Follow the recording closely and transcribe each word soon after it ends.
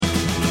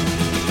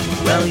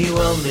Well, you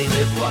only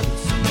live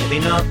once, maybe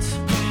not.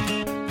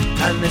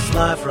 And this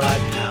life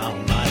right now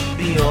might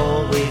be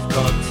all we've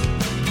got.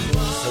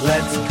 So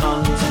let's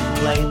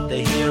contemplate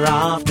the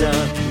hereafter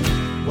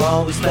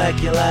while we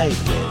speculate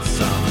with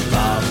some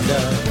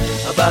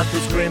laughter about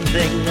this grim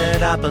thing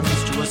that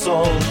happens to us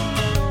all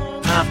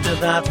after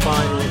that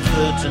final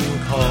curtain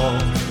call.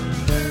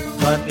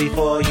 But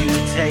before you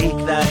take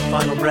that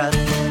final breath,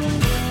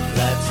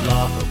 let's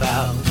laugh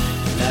about.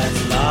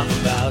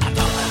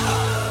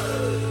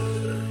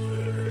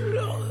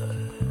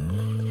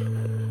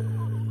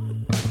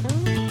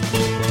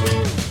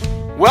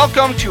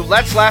 Welcome to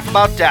Let's Laugh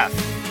About Death,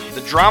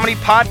 the dramedy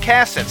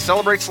podcast that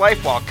celebrates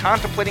life while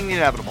contemplating the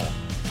inevitable.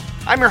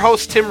 I'm your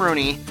host, Tim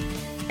Rooney,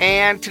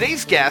 and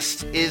today's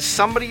guest is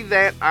somebody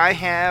that I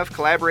have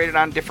collaborated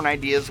on different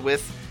ideas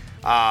with.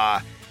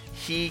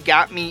 He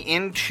got me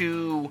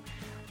into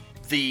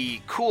the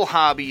cool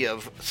hobby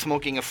of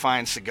smoking a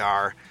fine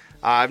cigar.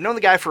 I've known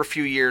the guy for a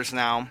few years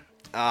now.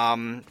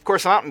 Of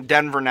course, I'm out in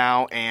Denver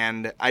now,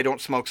 and I don't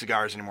smoke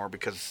cigars anymore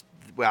because,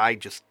 well, I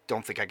just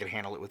don't think I could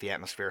handle it with the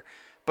atmosphere.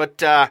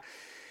 But,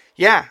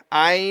 yeah,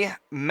 I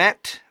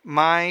met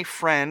my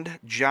friend,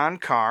 John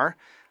Carr,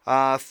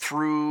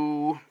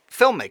 through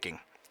filmmaking.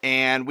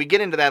 And we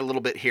get into that a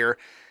little bit here.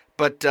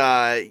 But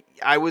I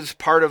was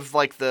part of,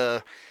 like,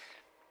 the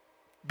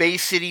Bay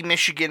City,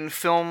 Michigan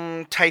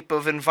film type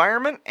of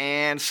environment.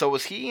 And so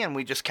was he. And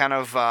we just kind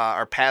of,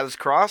 our paths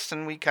crossed,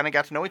 and we kind of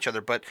got to know each other.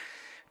 But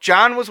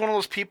John was one of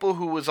those people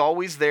who was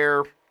always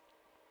there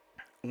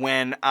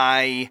when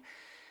I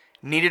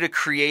needed a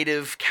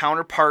creative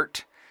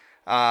counterpart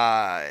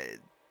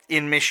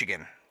in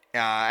Michigan.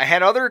 I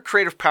had other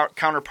creative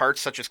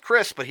counterparts such as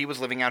Chris, but he was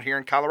living out here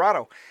in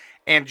Colorado.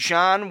 And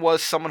John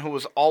was someone who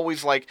was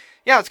always like,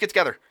 yeah, let's get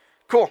together.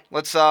 Cool.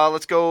 Let's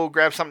go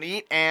grab something to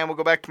eat, and we'll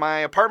go back to my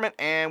apartment,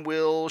 and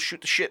we'll shoot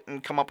the shit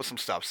and come up with some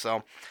stuff.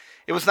 So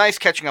it was nice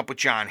catching up with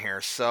John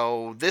here.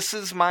 So this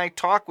is my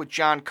talk with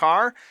John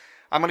Carr.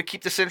 I'm going to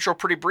keep this intro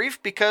pretty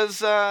brief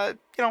because,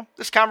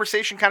 this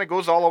conversation kind of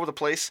goes all over the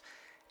place.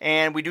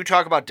 And we do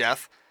talk about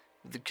death.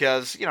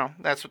 Because,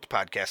 that's what the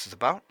podcast is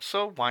about,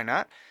 so why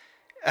not?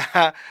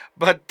 Yeah,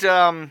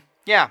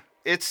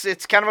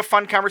 it's kind of a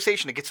fun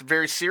conversation. It gets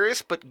very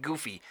serious, but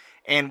goofy,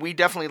 and we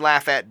definitely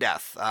laugh at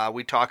death.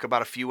 We talk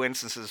about a few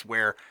instances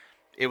where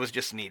it was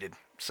just needed.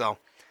 So,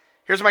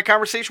 here's my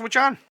conversation with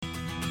John.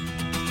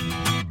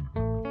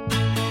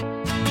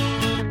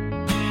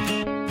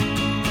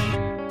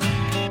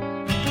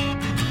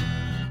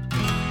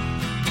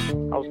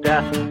 How's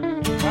death?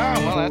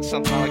 Oh, well, that's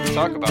something I like to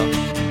talk about.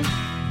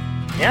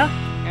 Yeah?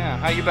 Yeah,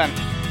 how you been?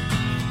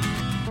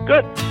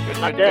 Good.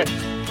 Not dead.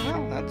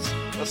 Well, that's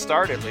a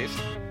start at least.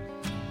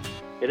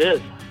 It is.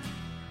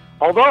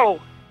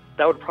 Although,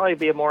 that would probably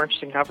be a more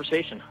interesting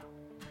conversation.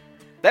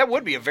 That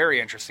would be a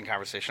very interesting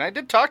conversation. I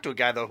did talk to a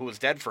guy, though, who was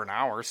dead for an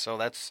hour, so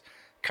that's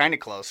kind of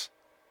close.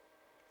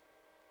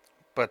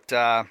 But,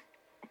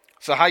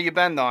 so how you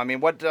been, though? I mean,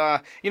 what,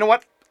 you know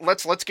what?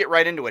 Let's get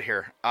right into it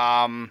here.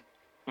 I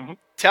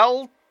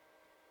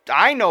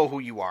know who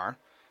you are.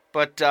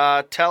 But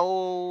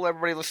tell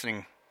everybody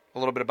listening a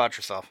little bit about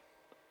yourself.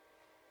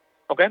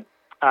 Okay.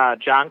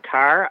 John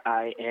Carr.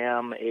 I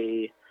am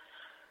a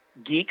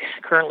geek,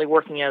 currently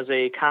working as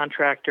a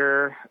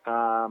contractor,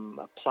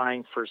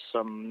 applying for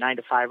some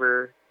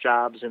 9-to-5er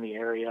jobs in the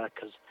area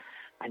because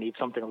I need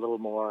something a little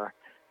more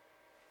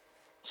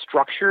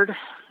structured.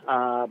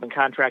 I've been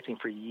contracting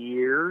for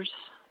years,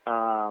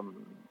 but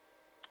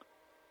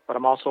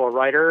I'm also a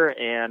writer,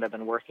 and I've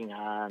been working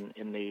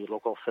in the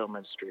local film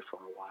industry for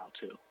a while,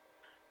 too.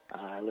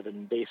 I live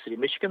in Bay City,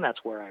 Michigan.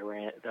 That's where I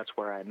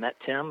met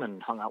Tim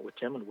and hung out with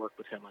Tim and worked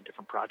with him on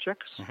different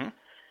projects. Mm-hmm.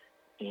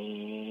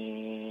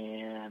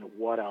 And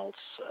what else?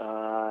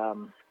 I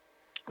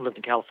lived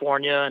in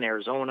California and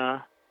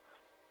Arizona.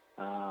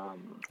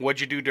 What'd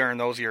you do during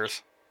those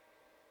years?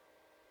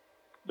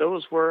 I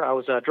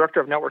was a director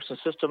of networks and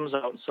systems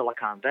out in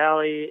Silicon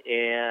Valley,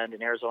 and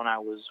in Arizona I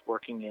was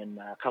working in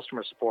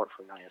customer support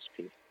for an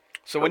ISP.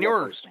 So when you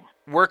were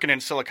working in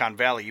Silicon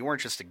Valley, you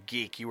weren't just a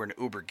geek, you were an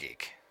uber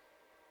geek.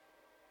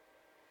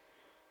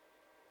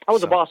 I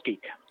was a boss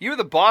geek. You were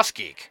the boss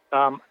geek.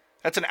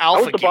 That's an alpha geek.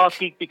 I was the boss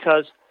geek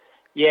because,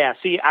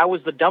 I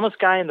was the dumbest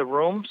guy in the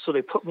room, so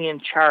they put me in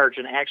charge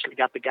and actually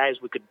got the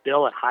guys we could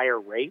bill at higher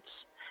rates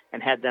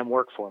and had them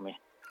work for me.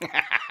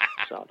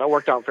 So that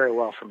worked out very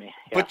well for me.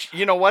 Yeah. But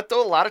you know what,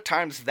 though? A lot of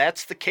times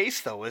that's the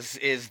case, though, is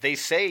they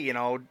say,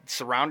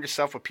 surround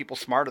yourself with people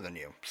smarter than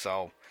you.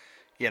 So,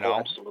 Oh,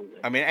 absolutely.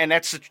 I mean, and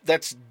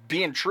that's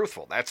being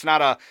truthful. That's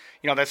not a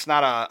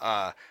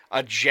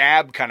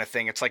jab kind of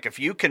thing. It's like if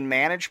you can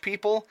manage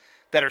people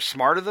that are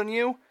smarter than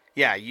you,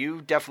 yeah,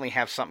 you definitely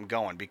have something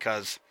going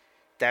because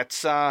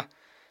that's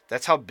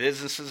how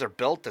businesses are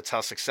built. That's how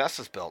success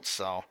is built.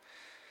 So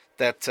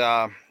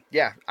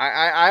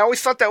I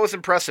always thought that was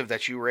impressive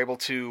that you were able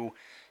to,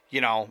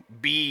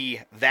 be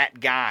that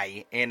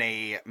guy in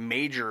a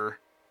major.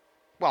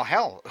 Well,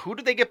 hell, who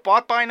did they get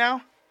bought by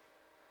now?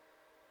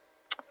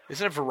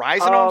 Isn't it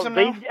Verizon owns them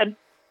now?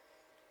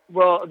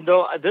 Well,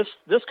 no,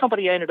 this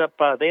company ended up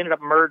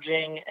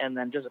merging and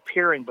then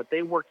disappearing, but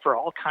they worked for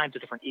all kinds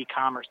of different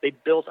e-commerce. They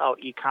built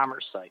out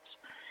e-commerce sites.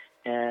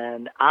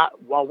 And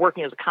while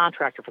working as a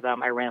contractor for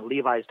them, I ran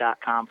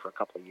Levi's.com for a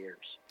couple of years.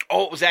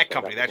 Oh, it was that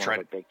company. That's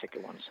right. Big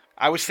ticket ones.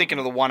 I was thinking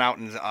of the one out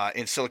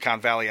in Silicon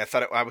Valley.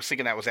 I was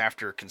thinking that was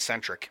after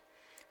Concentric.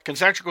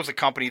 Concentric was a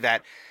company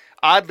that,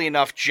 oddly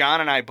enough,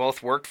 John and I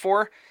both worked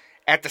for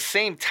at the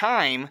same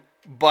time,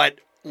 but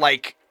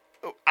like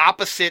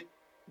opposite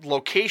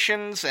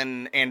locations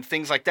and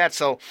things like that.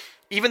 So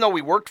even though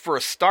we worked for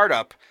a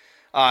startup,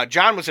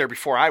 John was there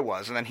before I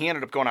was, and then he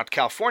ended up going out to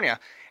California.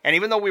 And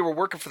even though we were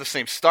working for the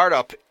same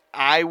startup,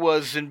 I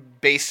was in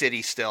Bay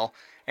City still,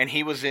 and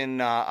he was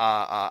in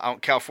out in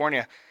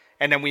California.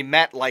 And then we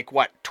met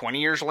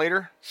 20 years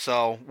later.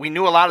 So we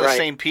knew a lot of the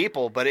same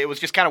people, but it was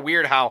just kind of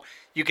weird how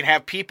you can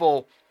have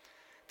people.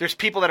 There's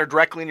people that are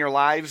directly in your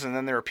lives, and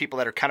then there are people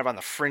that are kind of on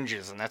the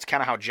fringes, and that's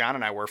kind of how John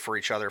and I were for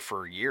each other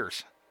for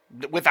years,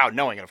 without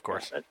knowing it, of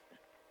course.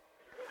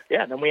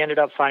 Yeah, then we ended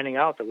up finding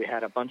out that we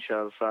had a bunch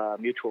of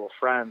mutual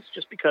friends,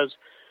 just because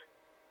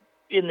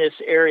in this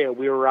area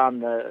we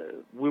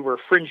were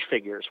fringe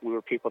figures. We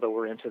were people that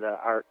were into the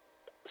art,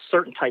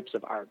 certain types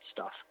of art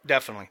stuff.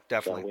 Definitely.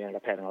 So we ended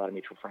up having a lot of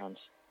mutual friends.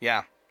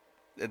 Yeah,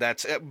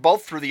 that's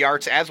both through the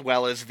arts as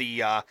well as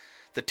the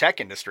tech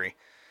industry.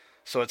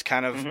 So it's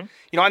kind of,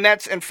 and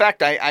that's, in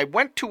fact, I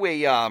went to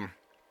you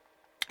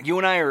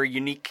and I are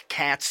unique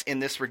cats in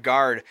this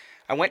regard.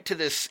 I went to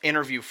this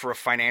interview for a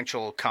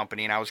financial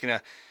company, and I was going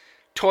to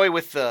toy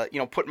with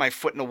put my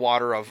foot in the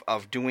water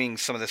of doing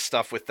some of this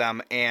stuff with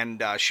them.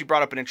 And she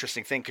brought up an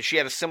interesting thing because she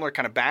had a similar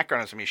kind of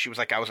background as me. She was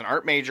like, I was an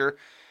art major,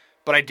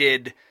 but I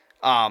did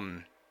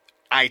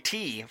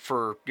IT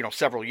for,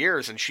 several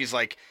years. And she's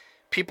like,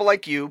 people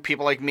like you,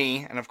 people like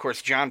me, and of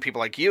course, John, people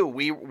like you,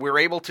 we're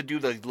able to do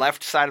the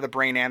left side of the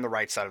brain and the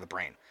right side of the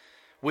brain,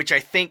 which I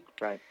think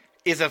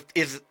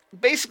is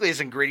basically is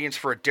ingredients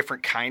for a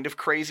different kind of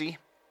crazy,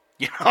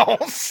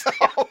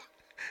 so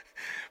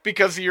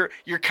because you're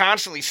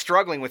constantly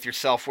struggling with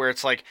yourself where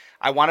it's like,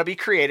 I want to be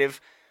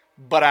creative,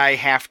 but I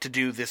have to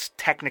do this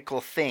technical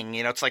thing.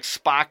 It's like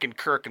Spock and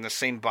Kirk in the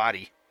same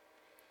body.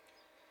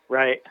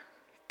 Right.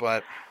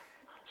 But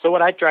so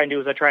what I try and do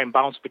is I try and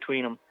bounce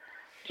between them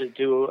to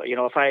do,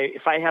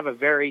 if I have a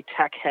very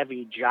tech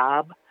heavy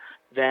job,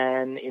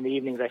 then in the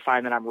evenings I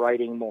find that I'm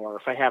writing more.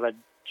 If I have a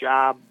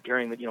job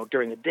during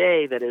the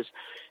day that is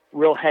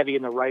real heavy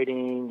in the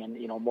writing and,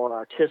 more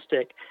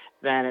artistic,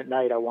 then at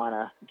night I want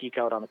to geek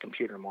out on the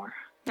computer more.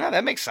 Yeah,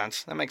 that makes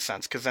sense.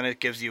 Because then it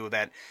gives you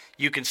that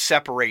you can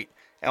separate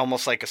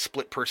almost like a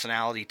split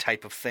personality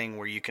type of thing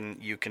where you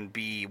can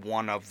be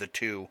one of the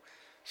two.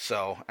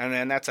 So, and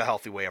then that's a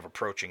healthy way of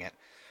approaching it.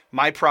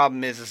 My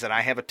problem is that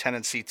I have a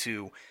tendency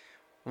to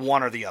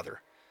one or the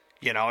other.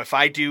 If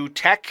I do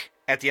tech,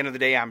 at the end of the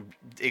day, I'm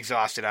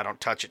exhausted. I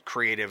don't touch it,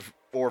 creative,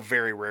 or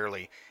very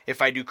rarely.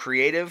 If I do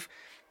creative,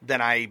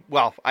 then I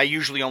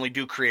usually only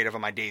do creative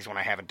on my days when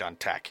I haven't done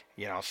tech,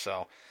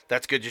 so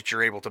that's good that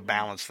you're able to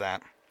balance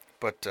that.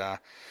 But, that's...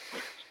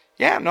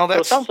 So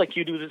it sounds like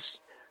you do this.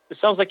 It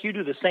sounds like you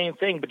do the same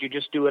thing, but you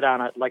just do it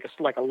on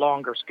a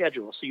longer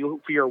schedule. So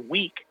for your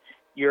week,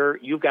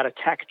 you've got a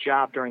tech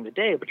job during the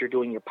day, but you're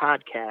doing your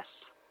podcasts,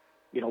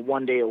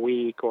 one day a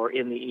week or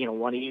in the,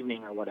 one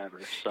evening or whatever.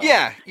 So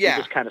yeah. You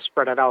just kind of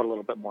spread it out a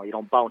little bit more. You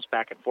don't bounce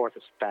back and forth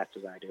as fast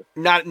as I do.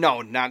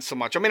 Not so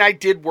much. I mean, I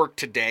did work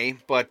today,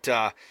 but,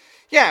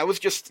 it was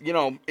just,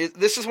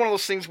 this is one of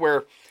those things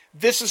where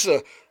this is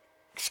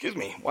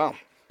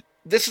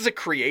this is a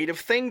creative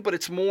thing, but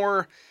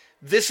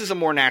this is a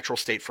more natural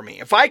state for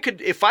me. If I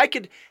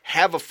could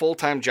have a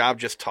full-time job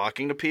just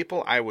talking to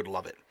people, I would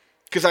love it.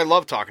 Because I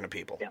love talking to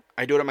people. Yeah.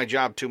 I do it at my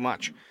job too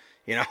much,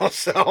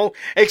 so,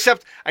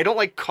 except I don't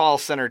like call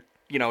center,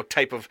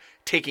 type of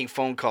taking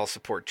phone call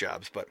support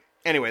jobs. But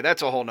anyway,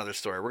 that's a whole nother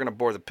story. We're going to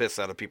bore the piss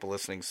out of people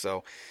listening.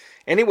 So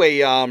anyway,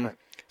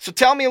 so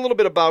tell me a little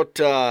bit about,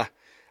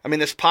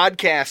 this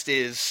podcast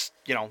is,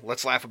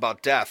 Let's Laugh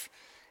About Death.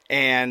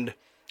 And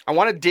I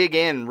want to dig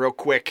in real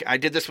quick. I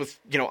did this with,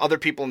 other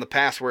people in the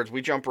past where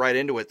we jump right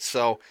into it.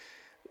 So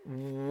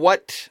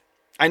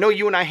I know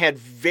you and I had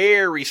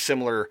very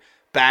similar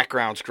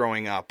backgrounds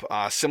growing up,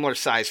 similar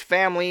sized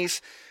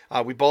families.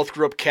 We both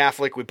grew up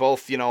Catholic. We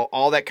both,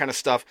 all that kind of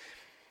stuff.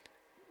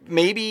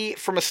 Maybe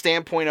from a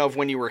standpoint of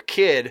when you were a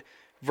kid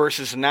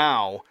versus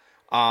now,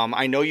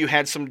 I know you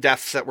had some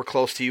deaths that were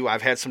close to you.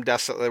 I've had some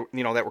deaths that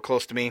were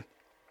close to me.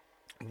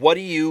 What do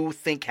you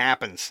think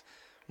happens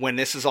when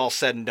this is all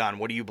said and done?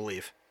 What do you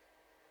believe?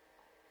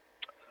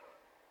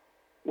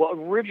 Well,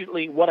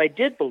 originally, what I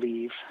did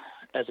believe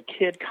as a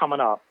kid coming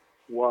up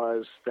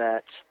was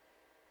the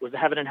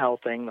heaven and hell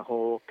thing. The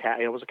whole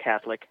I was a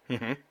Catholic,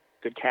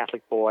 good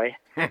Catholic boy,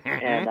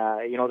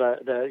 and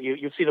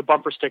you've seen the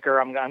bumper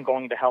sticker. I'm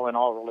going to hell in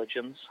all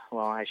religions.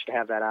 Well, I should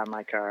have that on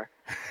my car.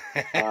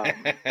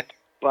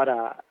 But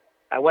I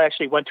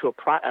actually went to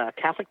a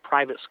Catholic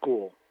private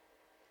school,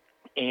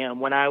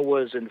 and when I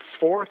was in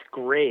 4th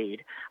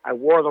grade, I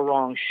wore the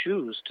wrong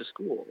shoes to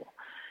school,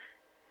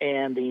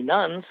 and the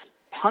nuns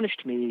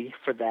punished me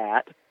for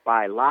that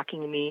by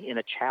locking me in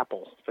a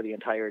chapel for the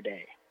entire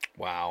day.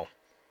 Wow.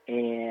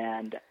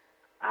 And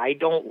I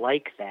don't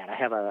like that. I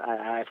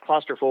have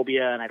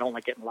claustrophobia, and I don't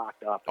like getting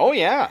locked up. Oh,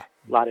 yeah.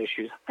 A lot of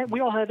issues. We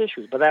all have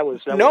issues, but that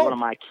was one of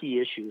my key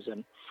issues.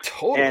 And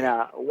totally.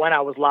 And when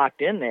I was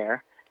locked in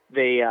there,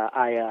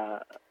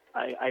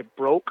 I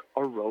broke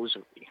a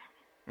rosary.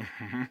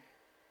 Mm-hmm.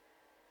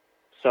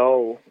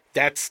 So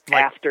that's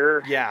like,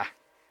 after, yeah,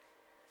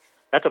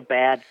 that's a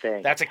bad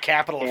thing. That's a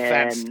capital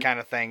offense kind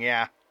of thing.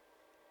 Yeah.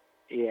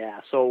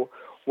 Yeah. So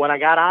when I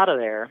got out of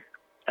there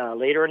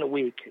later in the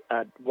week,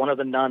 one of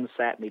the nuns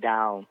sat me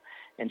down,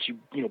 and she,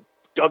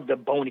 dug the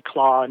bony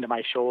claw into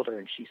my shoulder,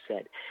 and she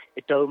said,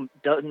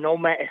 no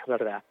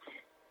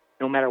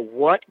matter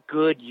what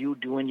good you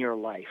do in your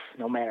life,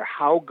 no matter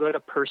how good a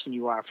person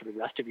you are for the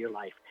rest of your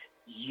life,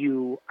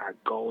 you are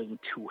going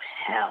to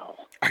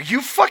hell. Are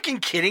you fucking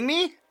kidding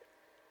me?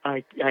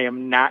 I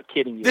am not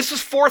kidding you. This is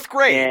 4th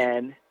grade.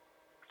 And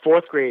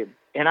 4th grade.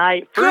 And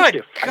I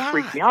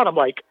freaked me out. I'm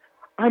like,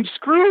 I'm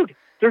screwed.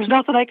 There's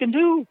nothing I can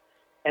do.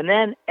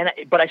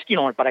 But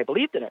I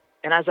believed in it.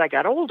 And as I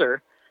got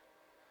older,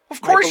 of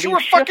course you were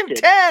fucking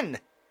 10.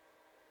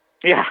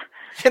 Yeah.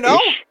 And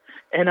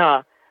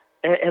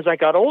as I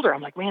got older,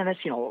 I'm like, man, that's,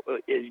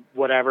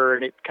 whatever.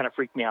 And it kind of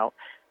freaked me out.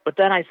 But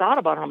then I thought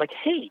about it. I'm like,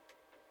 hey,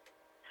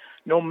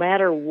 no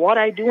matter what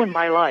I do in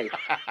my life,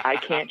 I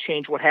can't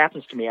change what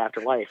happens to me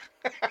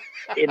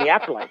in the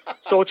afterlife.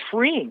 So it's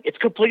freeing. It's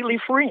completely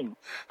freeing.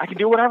 I can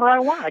do whatever I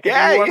want. I can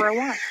do whatever I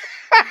want.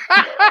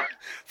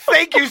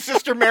 Thank you,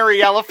 Sister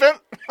Mary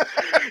Elephant.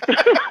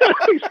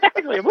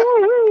 Exactly.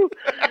 Woo-hoo.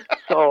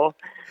 So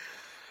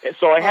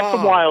I had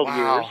some wild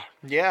years.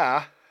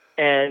 Yeah.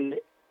 And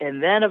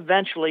then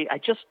eventually,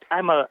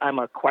 I'm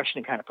a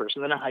questioning kind of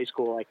person. Then in high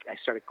school, I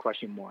started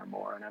questioning more and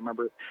more. And I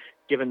remember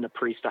giving the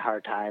priest a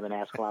hard time and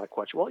asking a lot of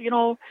questions.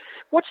 Well,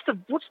 what's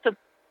the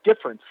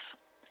difference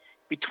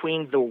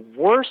between the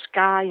worst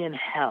guy in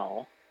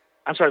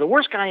the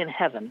worst guy in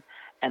heaven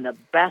and the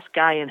best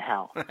guy in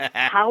hell?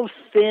 How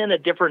thin a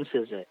difference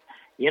is it?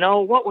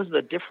 What was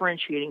the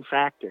differentiating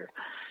factor?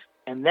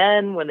 And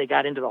then when they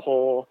got into the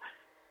whole,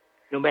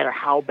 no matter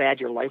how bad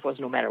your life was,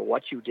 no matter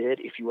what you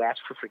did, if you ask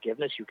for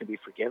forgiveness, you can be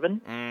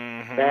forgiven.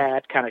 Mm-hmm.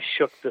 That kind of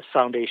shook the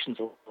foundations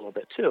a little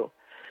bit too.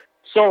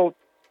 So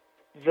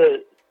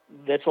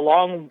that's a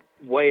long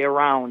way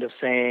around of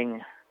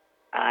saying,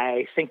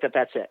 I think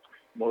that's it.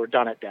 We're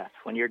done at death.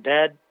 When you're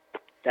dead,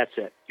 that's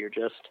it. You're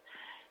just,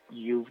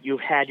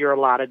 you've had your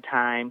allotted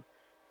time.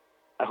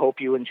 I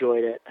hope you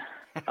enjoyed it.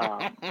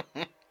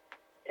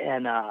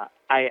 And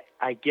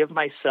I give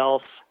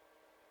myself,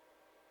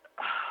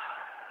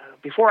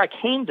 before I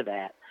came to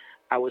that,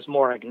 I was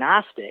more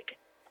agnostic,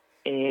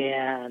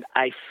 and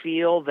I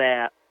feel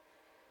that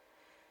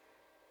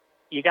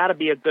you got to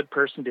be a good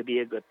person to be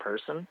a good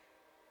person.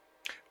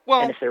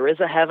 Well, and if there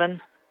is a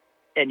heaven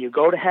and you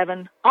go to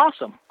heaven,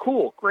 awesome,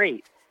 cool,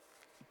 great.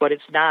 But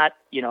it's not,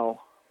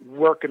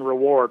 work and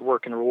reward,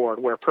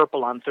 wear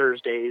purple on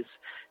Thursdays,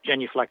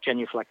 genuflect, and,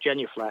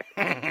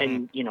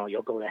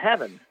 you'll go to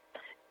heaven.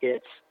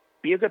 It's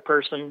be a good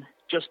person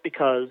just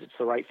because it's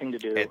the right thing to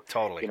do.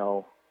 Totally.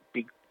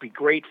 Be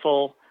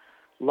grateful,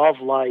 love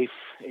life,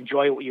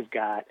 enjoy what you've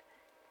got,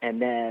 and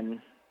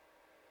then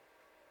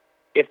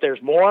if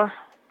there's more,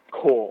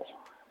 cool.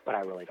 But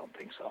I really don't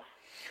think so.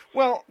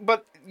 Well,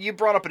 but you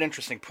brought up an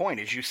interesting point,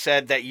 as you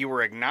said that you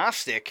were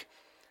agnostic,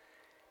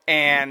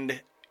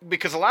 and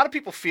because a lot of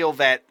people feel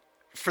that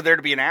for there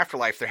to be an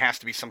afterlife, there has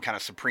to be some kind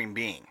of supreme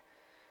being.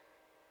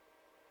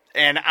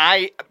 And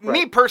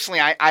me personally,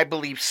 I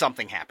believe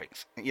something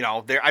happens.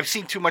 I've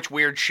seen too much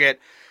weird shit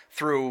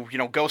through,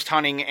 ghost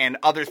hunting and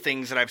other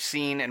things that I've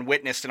seen and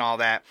witnessed and all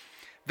that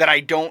I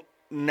don't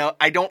know.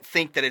 I don't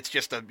think that it's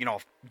just a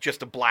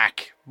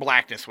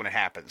blackness when it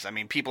happens. I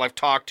mean, people I've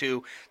talked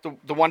to,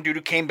 the one dude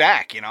who came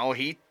back,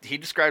 he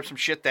described some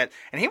shit and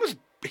he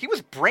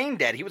was brain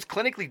dead. He was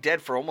clinically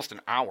dead for almost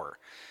an hour,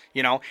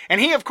 and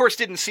he of course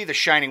didn't see the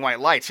shining white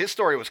lights. His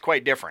story was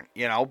quite different,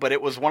 but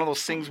it was one of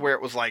those things where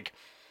it was like,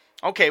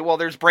 okay, well,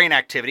 there's brain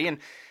activity, and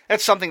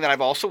that's something that I've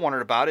also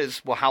wondered about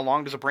is, well, how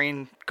long does a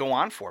brain go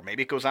on for?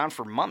 Maybe it goes on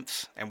for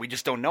months, and we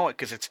just don't know it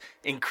because it's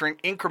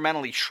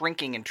incrementally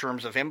shrinking in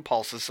terms of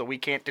impulses, so we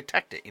can't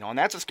detect it, and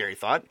that's a scary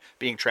thought,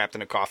 being trapped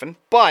in a coffin.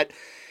 But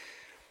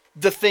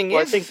the thing is...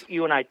 I think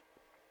you and I...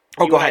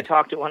 go ahead.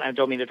 I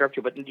don't mean to interrupt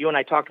you, but you and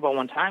I talked about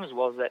one time as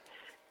well, is that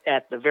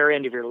at the very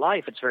end of your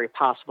life, it's very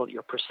possible that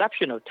your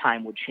perception of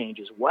time would change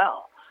as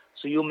well.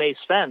 So you may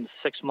spend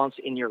 6 months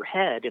in your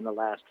head in the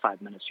last 5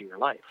 minutes of your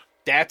life.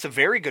 That's a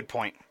very good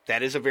point.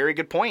 That is a very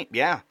good point,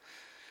 yeah.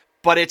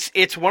 But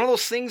it's one of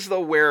those things, though,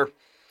 where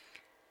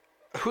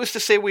who's to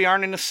say we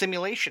aren't in a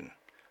simulation?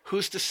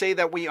 Who's to say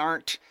that we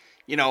aren't,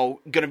 going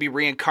to be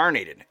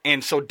reincarnated?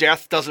 And so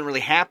death doesn't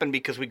really happen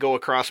because we go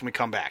across and we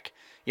come back,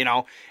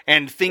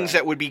 And things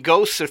that would be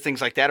ghosts or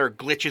things like that are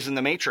glitches in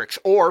the Matrix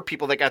or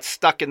people that got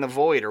stuck in the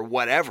void or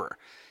whatever,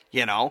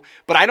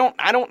 But I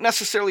don't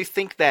necessarily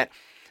think that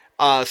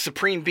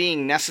supreme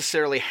being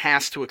necessarily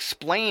has to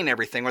explain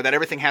everything, or that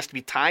everything has to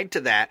be tied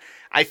to that.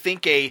 I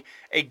think a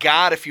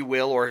god, if you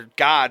will, or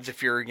gods,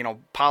 if you're,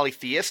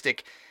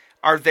 polytheistic,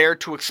 are there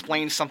to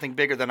explain something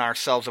bigger than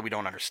ourselves that we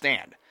don't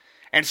understand.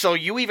 And so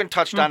you even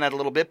touched on that a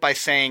little bit by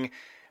saying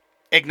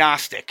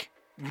agnostic,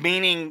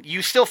 meaning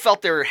you still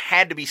felt there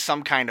had to be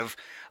some kind of,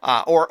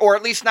 or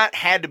at least not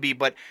had to be,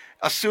 but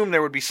assume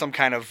there would be some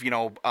kind of,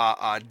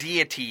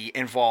 deity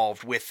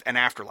involved with an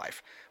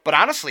afterlife. But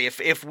honestly,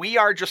 if we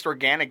are just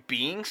organic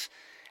beings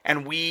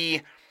and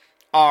we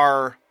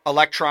are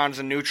electrons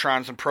and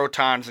neutrons and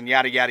protons and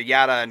yada, yada,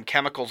 yada, and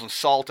chemicals and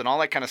salt and all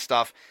that kind of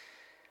stuff,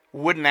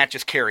 wouldn't that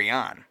just carry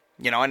on?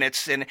 And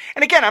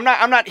again,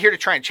 I'm not here to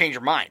try and change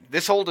your mind.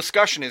 This whole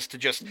discussion is to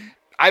just,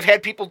 I've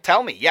had people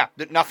tell me,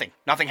 that nothing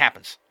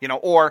happens,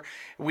 or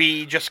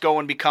we just go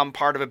and become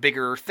part of a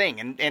bigger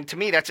thing. And to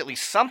me, that's at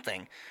least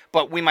something,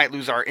 but we might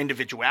lose our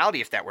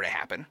individuality if that were to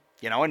happen,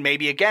 and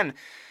maybe again,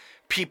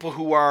 people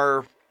who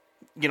are,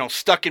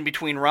 stuck in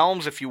between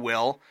realms, if you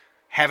will,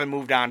 haven't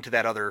moved on to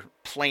that other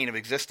plane of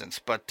existence.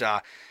 But,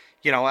 I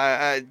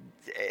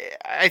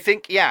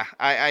think,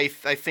 I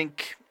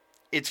think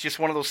it's just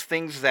one of those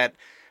things that,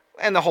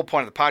 and the whole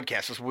point of the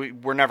podcast is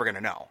we're never going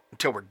to know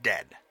until we're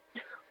dead.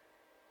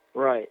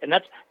 Right, and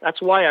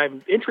that's why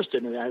I'm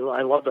interested in it.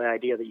 I love the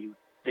idea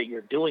that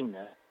you're doing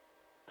this.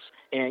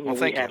 And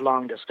we had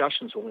long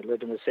discussions when we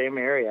lived in the same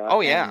area.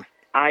 Oh yeah.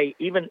 I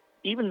even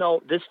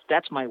though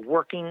that's my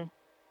working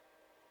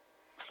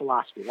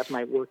philosophy, that's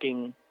my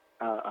working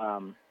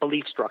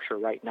belief structure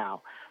right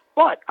now.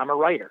 But I'm a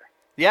writer.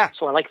 Yeah.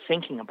 So I like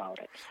thinking about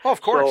it. Oh,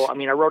 of course. So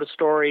I wrote a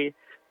story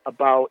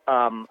about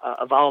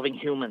evolving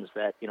humans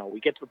that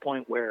we get to the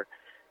point where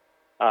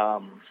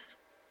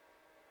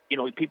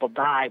people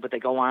die, but they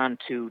go on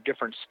to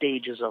different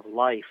stages of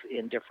life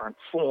in different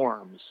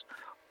forms,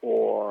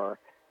 or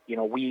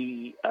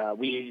we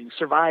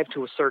survive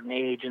to a certain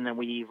age and then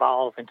we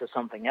evolve into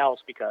something else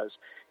because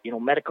the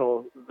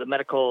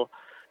medical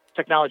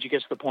technology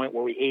gets to the point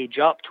where we age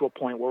up to a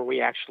point where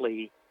we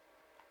actually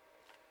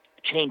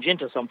change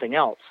into something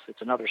else.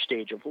 It's another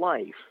stage of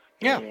life.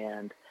 Yeah.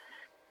 And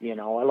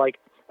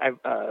I've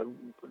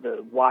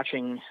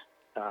watching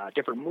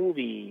different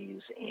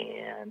movies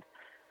and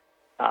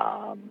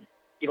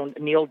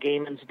Neil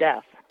Gaiman's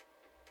Death.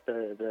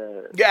 Those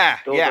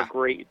are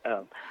great.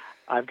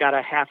 I've got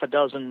a half a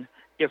dozen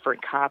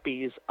different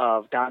copies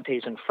of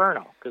Dante's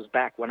Inferno because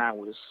back when I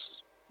was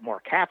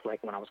more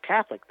Catholic,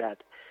 that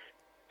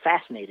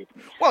fascinated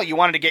me. Well, you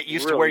wanted to get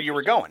used to where you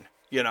were going,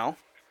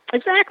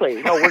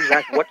 Exactly.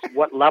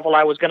 What level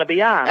I was going to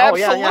be on.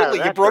 Absolutely. Oh,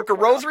 yeah. You broke a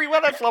rosary?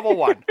 Well, that's level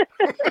 1.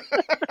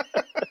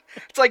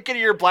 It's like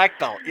getting your black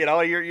belt,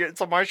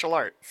 it's a martial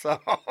art. So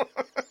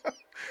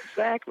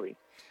Exactly.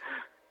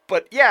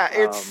 But yeah,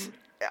 it's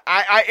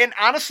and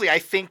honestly, I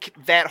think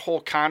that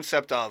whole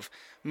concept of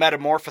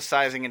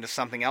metamorphosizing into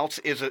something else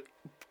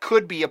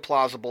could be a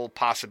plausible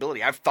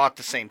possibility. I've thought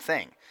the same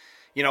thing.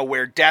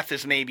 Where death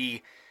is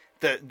maybe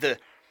the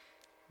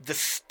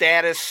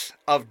status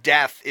of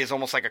death is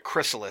almost like a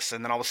chrysalis,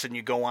 and then all of a sudden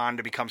you go on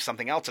to become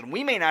something else, and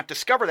we may not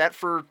discover that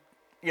for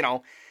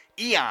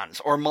eons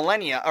or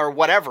millennia or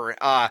whatever,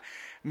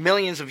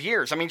 millions of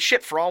years.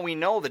 Shit, for all we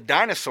know, the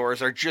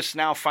dinosaurs are just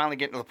now finally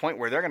getting to the point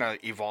where they're going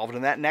to evolve into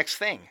that next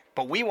thing.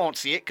 But we won't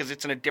see it because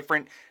it's in a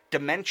different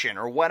dimension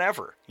or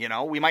whatever.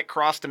 We might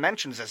cross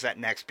dimensions as that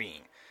next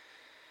being.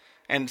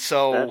 And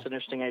so that's an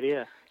interesting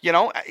idea.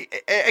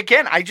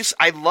 Again,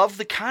 I love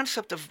the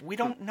concept of we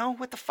don't know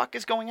what the fuck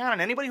is going on.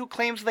 And anybody who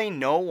claims they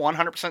know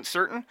 100%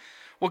 certain,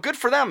 well, good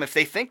for them if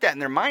they think that in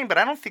their mind, but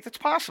I don't think that's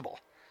possible.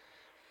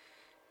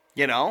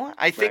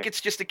 I think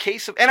it's just a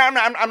case of, and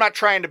I'm not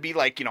trying to be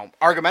like,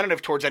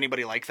 argumentative towards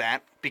anybody like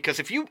that,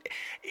 because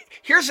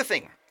here's the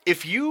thing,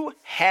 if you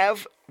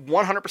have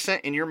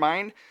 100% in your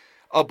mind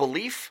a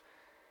belief,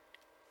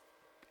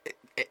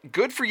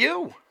 good for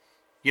you.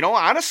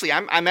 Honestly,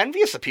 I'm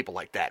envious of people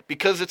like that,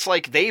 because it's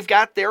like they've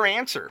got their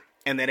answer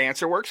and that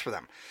answer works for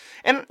them.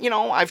 And,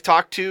 I've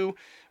talked to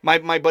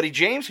my buddy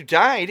James who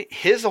died.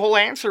 His whole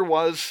answer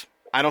was,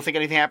 I don't think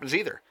anything happens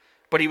either.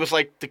 But he was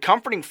like, the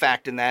comforting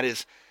fact in that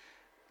is,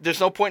 there's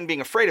no point in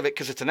being afraid of it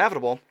because it's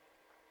inevitable.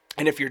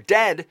 And if you're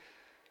dead,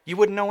 you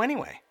wouldn't know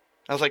anyway.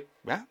 I was like,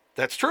 yeah,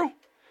 that's true.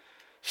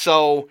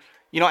 So,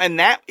 and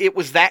that it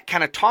was that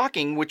kind of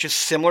talking, which is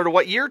similar to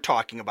what you're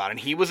talking about. And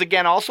he was,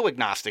 again, also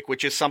agnostic,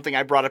 which is something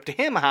I brought up to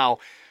him, how,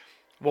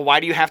 well, why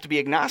do you have to be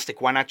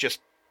agnostic? Why not just,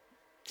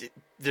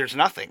 there's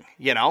nothing,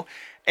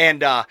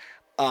 And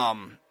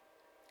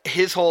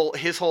his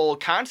whole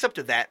concept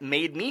of that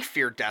made me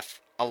fear death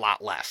a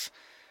lot less.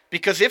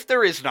 Because if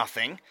there is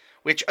nothing,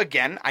 which,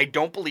 again, I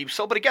don't believe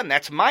so, but again,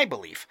 that's my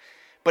belief.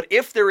 But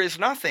if there is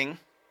nothing,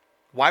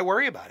 why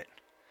worry about it?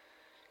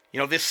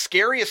 The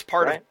scariest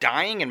part of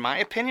dying, in my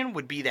opinion,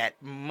 would be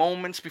that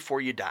moments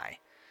before you die.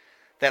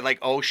 That like,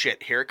 oh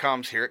shit, here it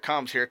comes,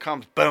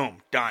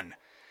 boom, done.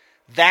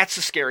 That's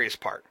the scariest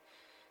part.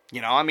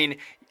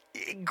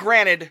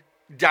 Granted,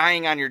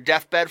 dying on your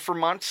deathbed for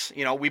months,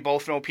 we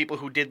both know people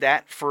who did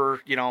that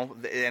for,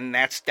 and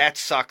that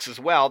sucks as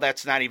well.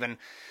 That's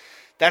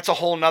that's a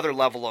whole nother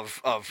level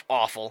of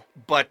awful.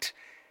 But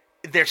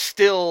there's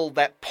still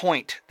that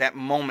point, that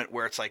moment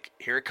where it's like,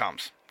 here it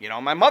comes. You know,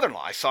 my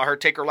mother-in-law, I saw her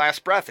take her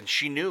last breath, and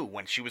she knew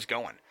when she was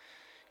going.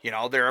 You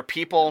know, there are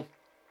people,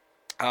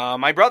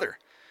 my brother,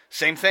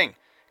 same thing.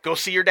 Go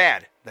see your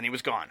dad. Then he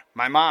was gone.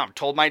 My mom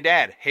told my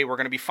dad, hey, we're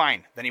going to be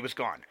fine. Then he was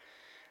gone.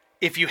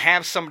 If you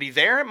have somebody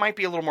there, it might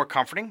be a little more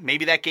comforting.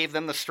 Maybe that gave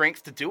them the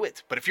strength to do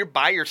it. But if you're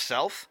by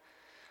yourself,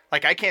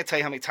 like I can't tell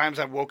you how many times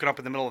I've woken up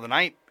in the middle of the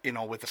night, you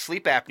know, with the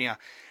sleep apnea,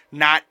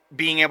 not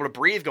being able to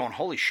breathe, going,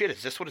 holy shit,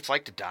 is this what it's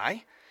like to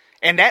die?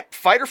 And that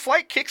fight or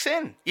flight kicks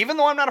in. Even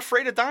though I'm not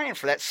afraid of dying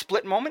for that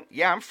split moment,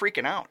 yeah, I'm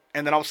freaking out.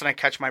 And then all of a sudden I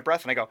catch my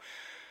breath and I go,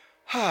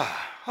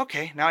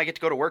 okay, now I get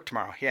to go to work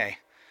tomorrow. Yay.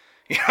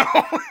 You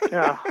know?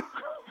 Yeah.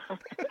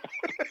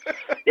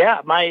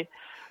 Yeah, my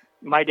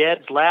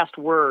dad's last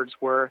words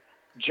were,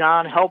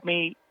 John, help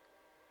me,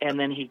 and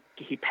then he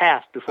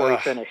passed before he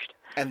finished.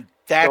 And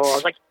that's, so I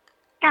was like,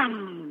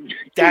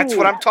 that's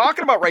what I'm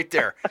talking about right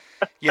there.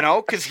 You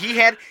know, because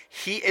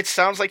it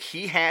sounds like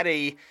he had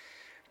a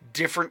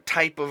different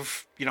type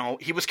of, you know,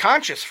 he was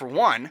conscious for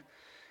one,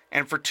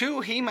 and for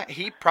two,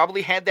 he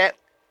probably had that,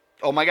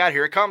 oh my God,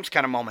 here it comes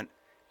kind of moment,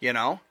 you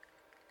know?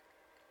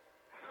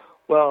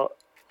 Well,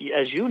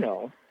 as you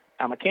know,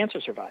 I'm a cancer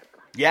survivor.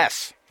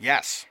 Yes.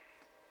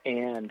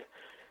 And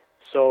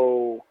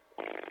so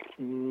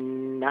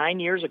 9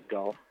 years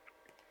ago,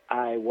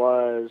 I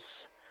was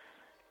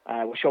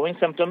showing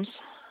symptoms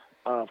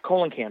of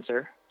colon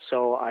cancer.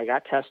 So I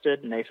got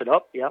tested, and they said,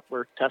 oh, yep,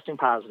 we're testing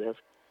positive.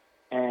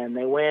 And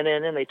they went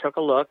in and they took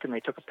a look and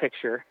they took a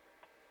picture.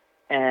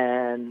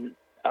 And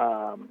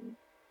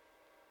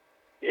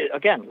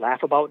again,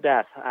 laugh about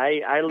death.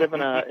 I live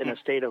in a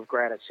state of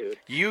gratitude.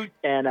 You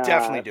and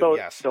definitely do. So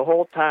yes. The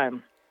whole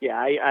time, yeah,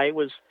 I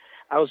was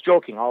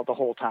joking the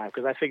whole time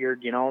because I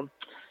figured, you know,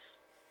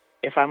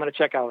 if I'm going to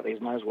check out these,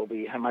 I might as well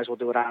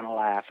do it on a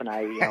laugh. And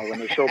when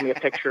they showed me a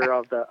picture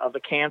of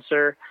the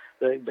cancer,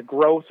 the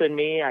growth in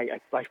me, I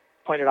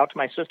pointed out to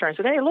my sister and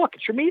said, hey, look,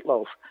 it's your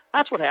meatloaf.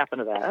 That's what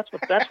happened to that.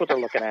 That's what they're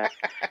looking at.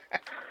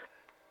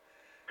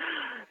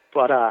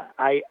 But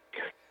I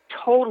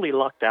totally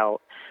lucked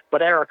out. But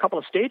there are a couple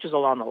of stages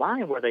along the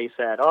line where they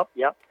said, oh,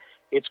 yep,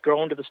 it's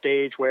grown to the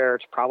stage where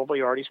it's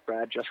probably already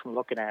spread just from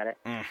looking at it.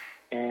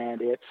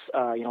 And it's,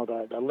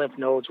 the lymph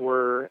nodes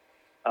were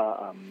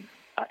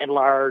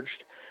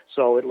enlarged,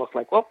 so it looked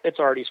like, well, it's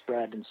already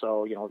spread, and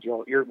so, you know,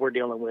 we're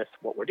dealing with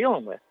what we're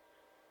dealing with.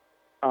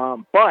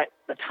 But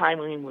the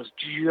timing was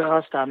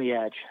just on the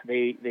edge.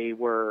 They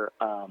were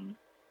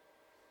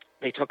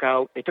they took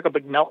a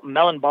big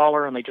melon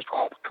baller and they just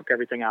took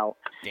everything out.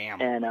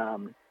 Damn. And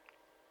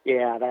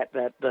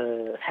that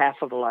the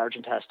half of the large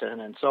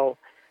intestine, and so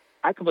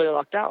I completely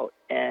lucked out.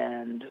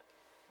 And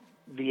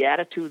the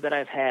attitude that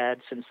I've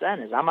had since then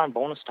is I'm on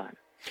bonus time.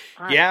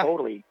 I'm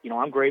totally, you know,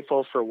 I'm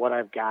grateful for what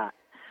I've got.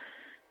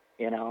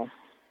 You know,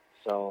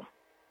 so.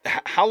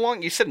 How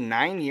long? You said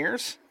 9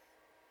 years?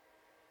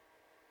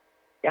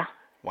 Yeah.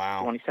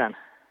 Wow. 2010.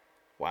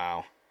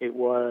 Wow. It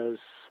was,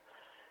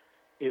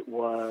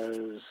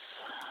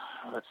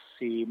 let's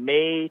see,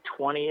 May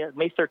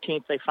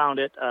 13th they found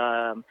it,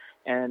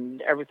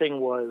 and everything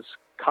was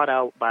cut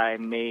out by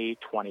May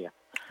 20th.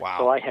 Wow.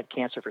 So I had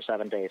cancer for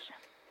 7 days.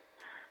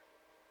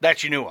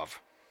 That you knew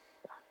of?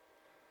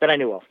 That I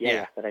knew of,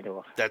 yeah. That I knew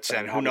of.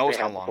 And who knows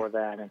how long. Before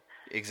that. And,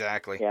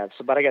 exactly. Yeah,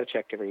 but I got it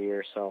checked every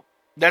year, so.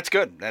 That's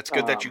good. That's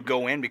good that you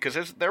go in,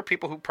 because there are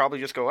people who probably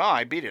just go, oh,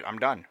 I beat it, I'm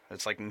done.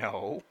 It's like,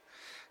 no.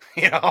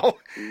 You know?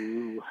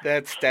 Ooh.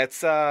 That's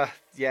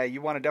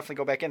you want to definitely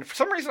go back in. For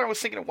some reason I was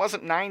thinking it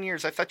wasn't 9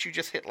 years. I thought you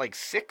just hit like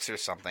 6 or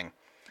something.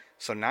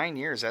 So 9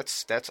 years,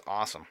 that's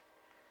awesome.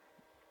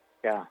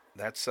 Yeah.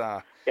 That's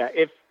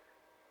if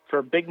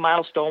for big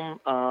milestone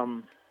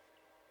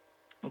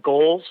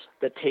goals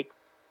that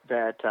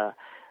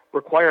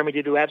require me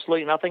to do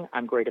absolutely nothing,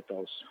 I'm great at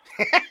those.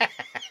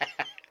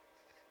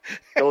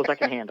 Those I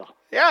can handle.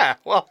 Yeah,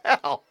 well,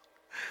 hell.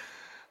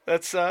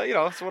 That's,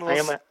 it's one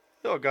of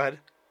those... go ahead.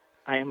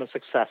 I am a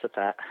success at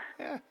that.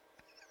 Yeah.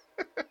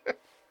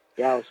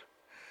 Yeah,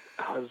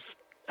 I was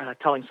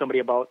telling somebody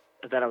about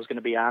that I was going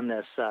to be on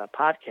this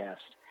podcast,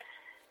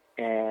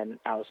 and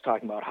I was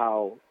talking about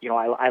how, you know,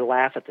 I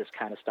laugh at this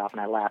kind of stuff,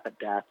 and I laugh at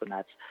death, and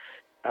that's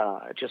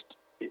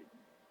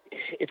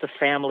it's a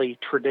family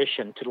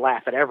tradition to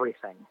laugh at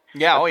everything.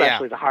 Yeah,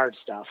 especially the hard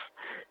stuff.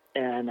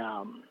 And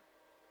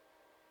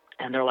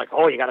they're like,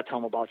 oh, you got to tell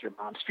them about your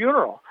mom's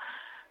funeral.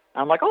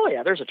 I'm like, oh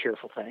yeah, there's a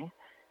tearful thing.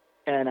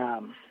 And I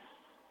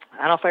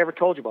don't know if I ever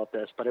told you about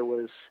this, but it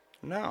was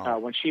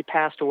when she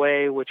passed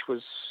away, which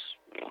was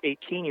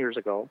 18 years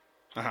ago.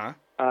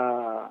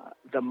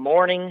 The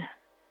morning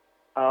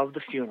of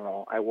the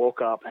funeral, I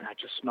woke up and I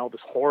just smelled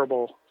this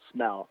horrible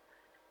smell.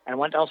 And I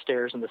went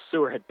downstairs, and the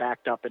sewer had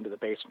backed up into the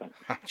basement.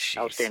 Oh,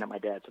 I was staying at my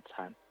dad's at the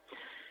time.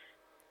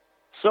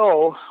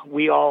 So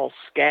we all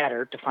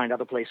scattered to find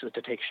other places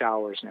to take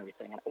showers and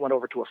everything. And I went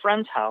over to a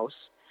friend's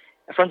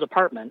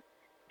apartment,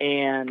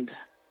 and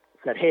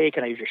said, hey,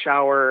 can I use your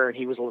shower? And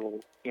he was a little,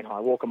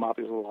 I woke him up.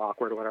 He was a little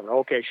awkward or whatever.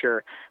 Okay,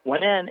 sure.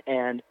 Went in,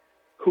 and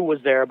who was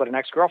there but an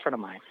ex-girlfriend of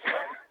mine.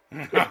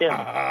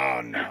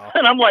 Oh, no.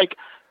 And I'm like,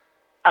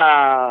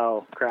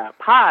 oh, crap.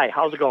 Hi,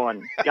 how's it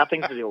going? Got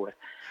things to deal with.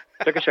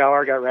 Took a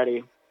shower, got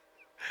ready.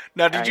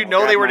 Now, did you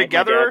know they were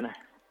together?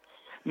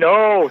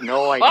 No idea.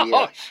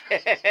 Oh,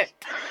 shit.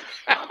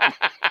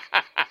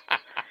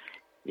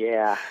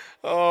 Yeah.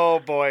 Oh,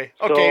 boy.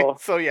 Okay,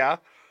 so yeah.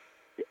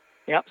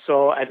 Yep.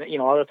 So,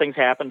 other things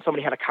happened.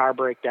 Somebody had a car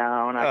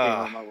breakdown. I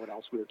can't remember what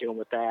else we were dealing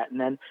with that. And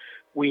then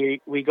we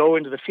go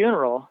into the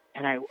funeral,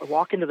 and I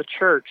walk into the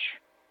church,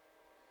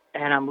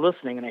 and I'm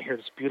listening, and I hear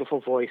this beautiful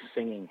voice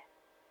singing.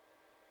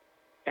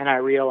 And I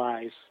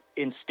realize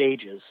in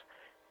stages,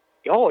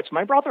 oh, it's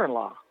my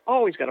brother-in-law.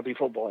 Oh, he's got a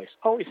beautiful voice.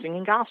 Oh, he's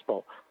singing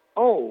gospel.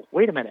 Oh,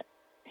 wait a minute.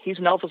 He's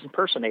an Elvis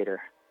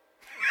impersonator.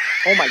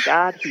 Oh, my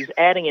God. He's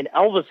adding in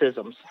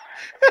Elvisisms.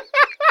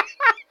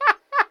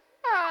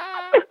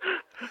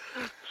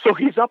 So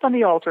he's up on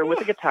the altar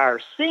with a guitar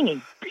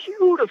singing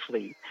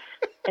beautifully.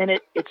 And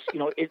it's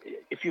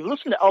if you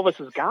listen to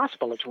Elvis's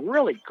gospel, it's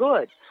really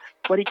good.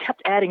 But he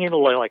kept adding in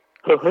like,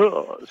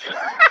 ha-has.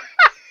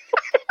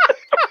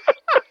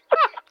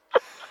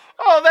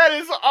 Oh, that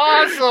is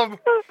awesome.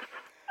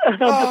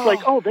 And I'm just like,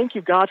 oh, thank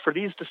you, God, for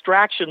these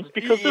distractions,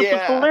 because this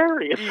is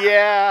hilarious.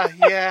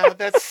 Yeah,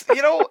 that's,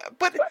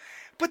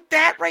 but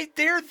that right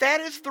there, that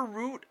is the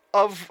root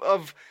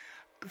of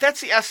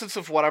that's the essence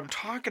of what I'm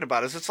talking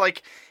about, is it's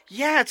like,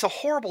 yeah, it's a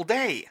horrible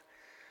day.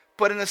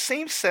 But in the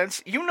same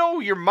sense,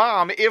 your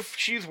mom, if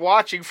she's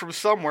watching from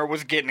somewhere,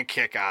 was getting a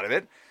kick out of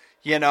it,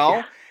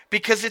 Yeah.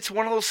 Because it's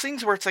one of those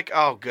things where it's like,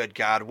 oh, good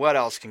God, what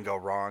else can go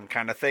wrong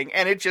kind of thing.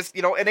 And it just,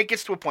 and it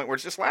gets to a point where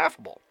it's just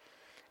laughable.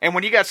 And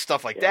when you got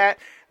stuff like that,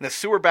 and the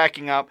sewer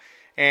backing up,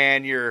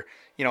 and your,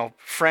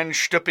 friend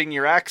stooping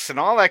your ex and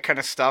all that kind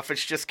of stuff,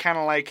 it's just kind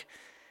of like,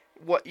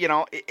 what,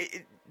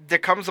 there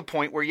comes a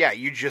point where,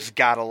 you just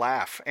got to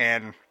laugh.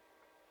 And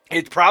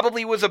it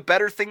probably was a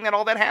better thing that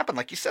all that happened.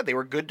 Like you said, they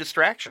were good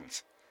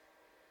distractions.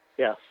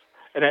 Yes.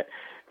 And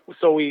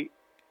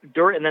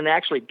during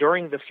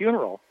the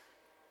funeral,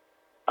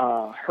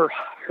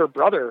 her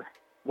brother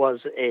was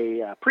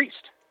a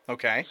priest.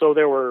 Okay. So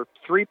there were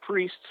 3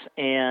 priests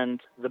and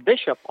the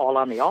bishop all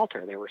on the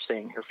altar. They were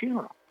saying her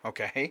funeral.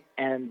 Okay.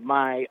 And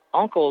my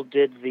uncle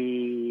did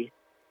the,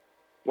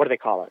 what do they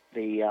call it?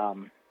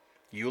 The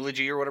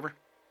eulogy or whatever.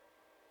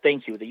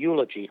 Thank you. The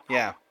eulogy.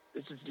 Yeah.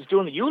 He's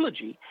doing the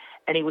eulogy,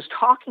 and he was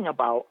talking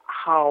about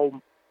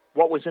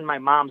what was in my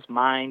mom's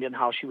mind, and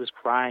how she was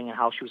crying, and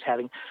how she was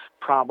having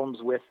problems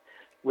with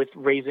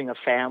raising a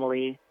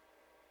family.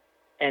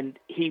 And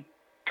he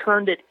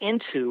turned it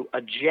into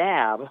a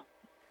jab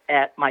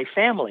at my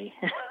family.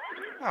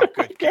 Oh,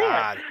 good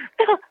God.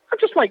 I'm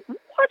just like,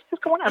 what is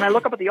going on? And I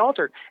look up at the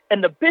altar,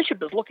 and the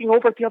bishop is looking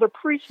over at the other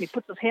priest, and he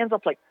puts his hands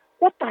up like,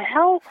 what the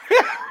hell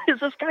is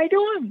this guy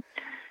doing?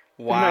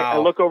 Wow. And I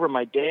look over,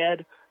 my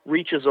dad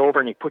reaches over,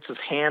 and he puts his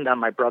hand on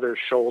my brother's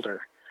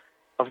shoulder,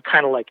 of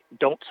kind of like,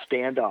 don't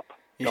stand up.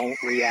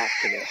 Don't react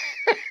to this.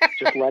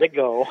 Just let it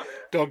go.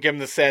 Don't give him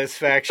the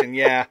satisfaction,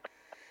 yeah.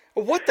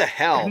 What the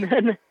hell? And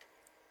then,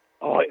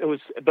 it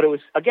was,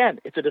 again,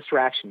 it's a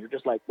distraction. You're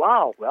just like,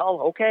 wow,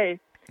 well, okay.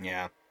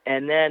 Yeah.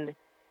 And then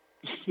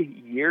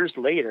years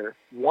later,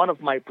 one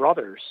of my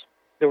brothers,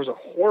 there was a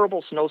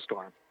horrible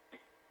snowstorm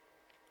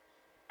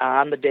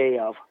on the day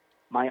of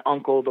my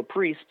uncle, the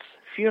priest's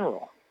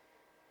funeral.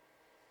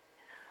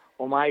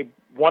 Well,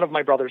 one of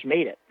my brothers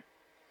made it,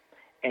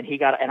 and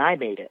I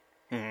made it.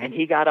 Mm-hmm. And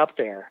he got up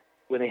there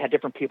when they had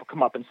different people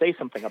come up and say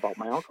something about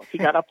my uncle. He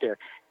got up there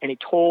and he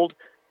told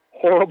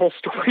horrible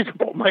stories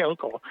about my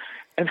uncle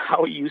and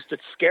how he used to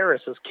scare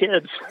us as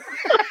kids.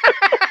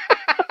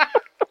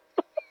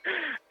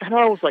 And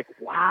I was like,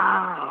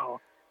 wow,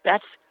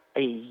 that's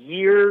a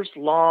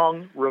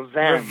years-long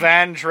revenge.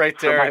 Revenge right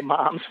there. For my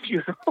mom's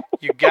funeral.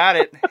 You got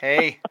it.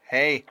 Hey.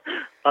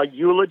 A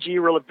eulogy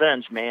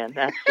revenge, man.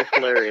 That's just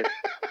hilarious.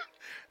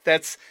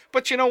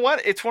 But you know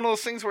what? It's one of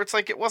those things where it's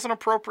like, it wasn't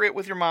appropriate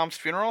with your mom's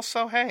funeral,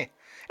 so hey.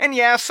 And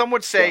yeah, some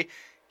would say,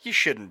 you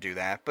shouldn't do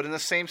that. But in the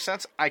same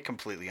sense, I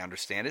completely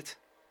understand it.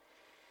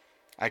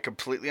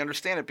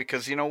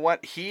 Because you know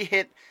what? He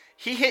hit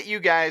you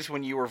guys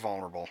when you were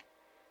vulnerable.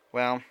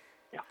 Well,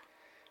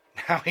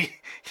 now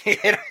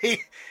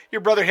your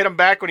brother hit him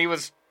back when he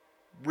was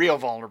real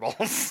vulnerable.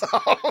 So.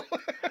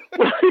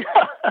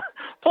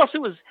 Plus,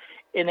 it was,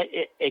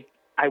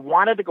 I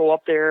wanted to go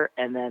up there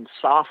and then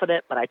soften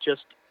it, but I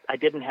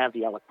didn't have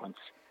the eloquence,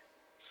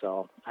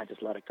 so I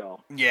just let it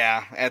go.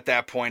 Yeah, at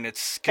that point,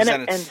 And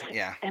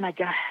I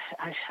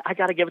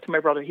got to give it to my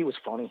brother. He was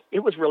funny.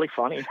 It was really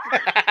funny.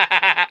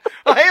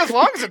 Well, hey, as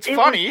long as it's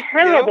funny, was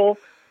terrible,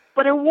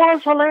 but it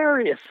was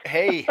hilarious.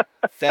 Hey,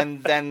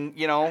 then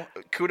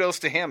kudos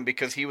to him,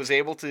 because he was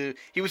able to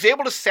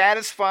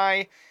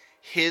satisfy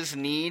his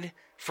need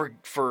for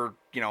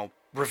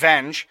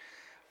revenge,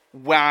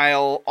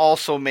 while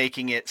also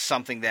making it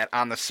something that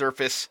on the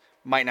surface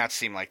might not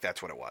seem like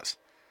that's what it was.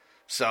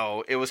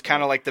 So it was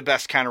kind of like the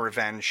best kind of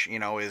revenge,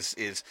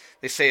 is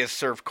they say is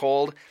served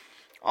cold.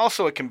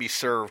 Also, it can be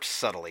served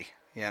subtly,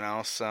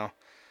 so.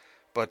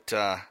 But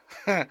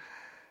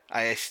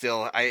I've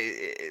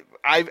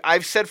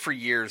said for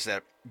years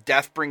that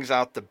death brings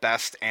out the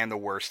best and the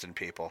worst in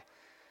people.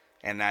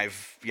 And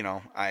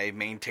I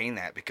maintain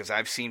that because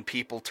I've seen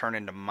people turn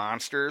into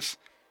monsters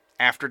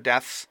after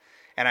deaths.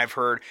 And I've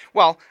heard,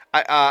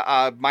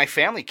 my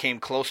family came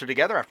closer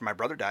together after my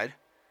brother died.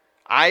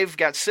 I've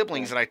got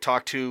siblings that I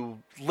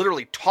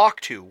literally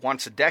talk to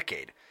once a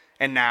decade.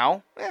 And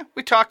now,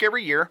 we talk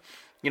every year.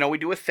 We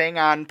do a thing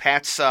on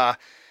Pat's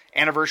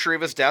anniversary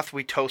of his death.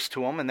 We toast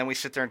to him, and then we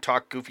sit there and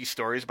talk goofy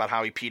stories about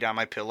how he peed on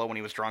my pillow when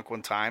he was drunk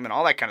one time and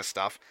all that kind of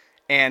stuff.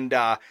 And,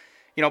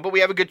 but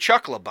we have a good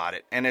chuckle about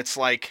it. And it's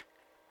like,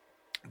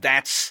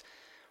 that's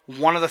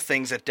one of the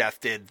things that death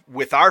did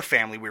with our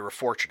family. We were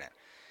fortunate.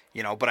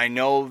 But I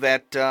know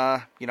that,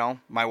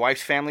 my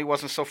wife's family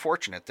wasn't so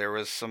fortunate. There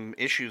was some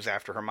issues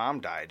after her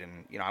mom died,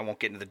 and, I won't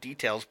get into the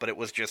details, but it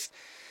was just,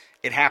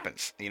 it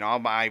happens.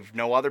 I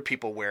know other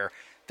people where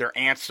their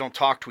aunts don't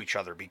talk to each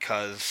other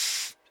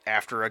because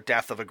after a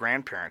death of a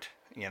grandparent,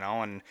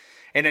 and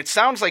it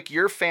sounds like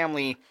your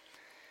family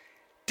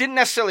didn't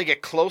necessarily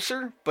get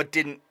closer, but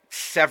didn't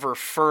sever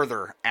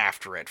further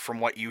after it from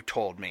what you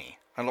told me,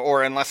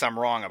 or unless I'm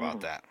wrong about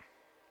that.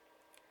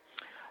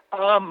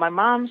 My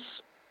mom's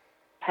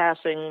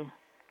passing,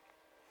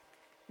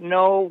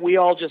 no, we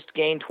all just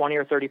gained 20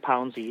 or 30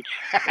 pounds each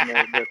in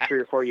the 3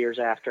 or 4 years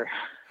after.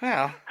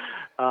 Yeah.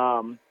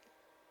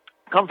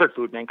 Comfort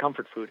food, man,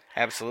 comfort food.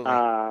 Absolutely.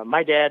 After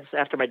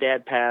my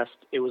dad passed,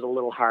 it was a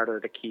little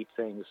harder to keep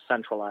things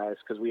centralized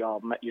because we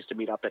all used to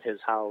meet up at his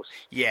house.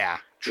 Yeah,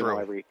 true.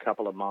 Every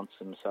couple of months,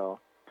 and so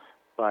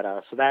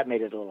that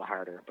made it a little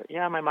harder. But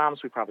yeah, my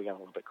mom's, we probably got a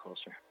little bit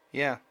closer.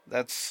 Yeah,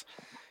 that's...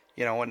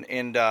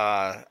 and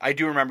I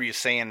do remember you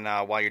saying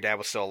while your dad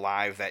was still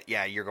alive that,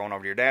 you're going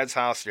over to your dad's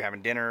house, you're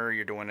having dinner,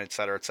 you're doing et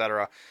cetera, et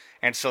cetera.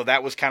 And so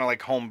that was kind of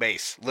like home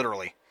base,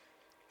 literally.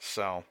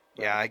 So,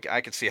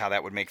 I could see how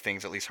that would make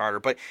things at least harder.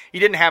 But you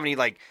didn't have any,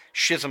 like,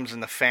 schisms in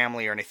the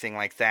family or anything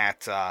like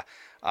that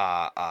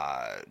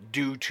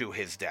due to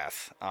his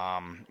death.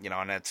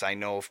 And I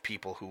know of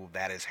people who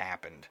that has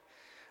happened.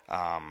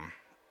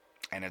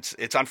 And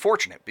it's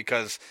unfortunate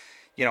because,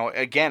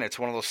 again, it's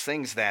one of those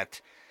things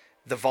that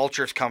the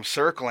vultures come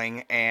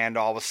circling, and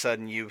all of a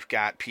sudden you've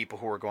got people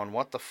who are going,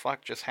 what the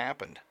fuck just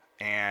happened?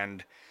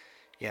 And,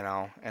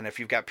 and if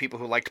you've got people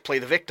who like to play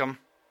the victim,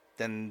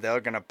 then they're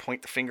going to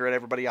point the finger at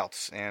everybody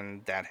else,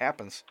 and that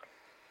happens.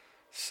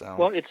 So.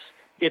 Well,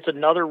 it's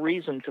another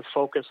reason to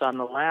focus on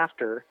the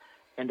laughter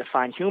and to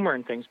find humor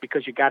in things,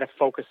 because you got to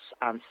focus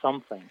on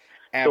something.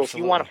 Absolutely. So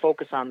if you want to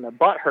focus on the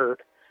butt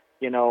hurt,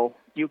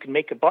 you can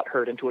make a butt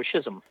hurt into a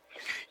schism.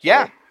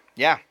 Yeah,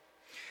 yeah.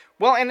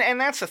 Well, and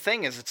that's the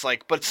thing is, it's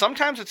like, but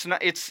sometimes it's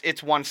not.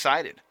 It's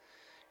one-sided.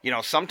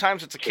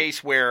 Sometimes it's a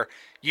case where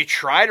you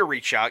try to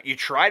reach out, you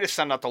try to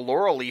send out the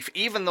laurel leaf,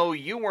 even though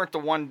you weren't the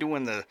one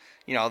doing the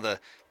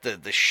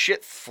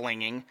shit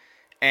flinging,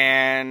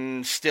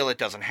 and still it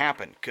doesn't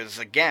happen. Because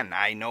again,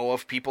 I know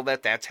of people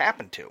that's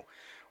happened to,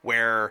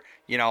 where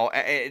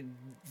the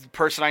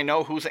person I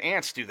know whose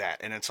aunts do that,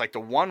 and it's like the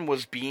one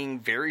was being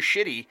very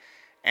shitty,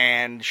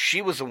 and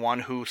she was the one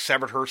who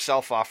severed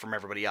herself off from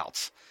everybody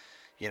else.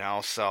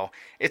 So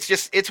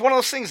it's one of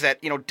those things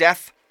that,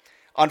 death,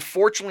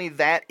 unfortunately,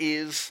 that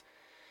is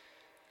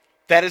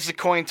a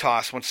coin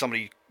toss when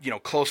somebody,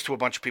 close to a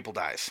bunch of people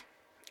dies.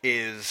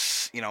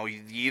 Is, you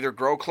either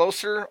grow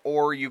closer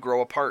or you grow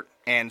apart.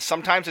 And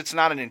sometimes it's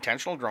not an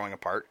intentional growing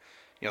apart.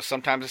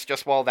 Sometimes it's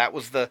just, that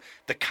was the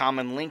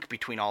common link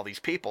between all these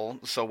people.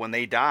 So when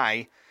they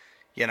die,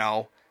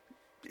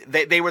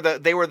 they were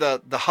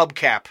the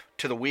hubcap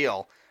to the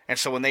wheel. And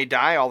so when they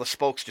die, all the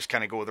spokes just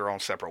kind of go their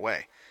own separate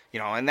way.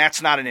 And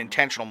that's not an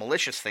intentional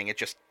malicious thing. It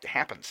just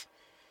happens.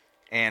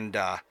 And,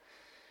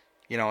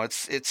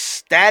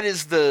 it's that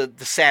is the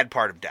sad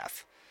part of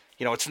death.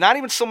 It's not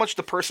even so much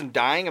the person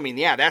dying. I mean,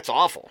 yeah, that's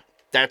awful.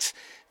 That's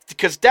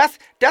because death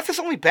is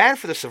only bad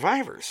for the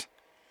survivors.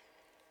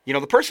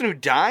 The person who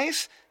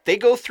dies, they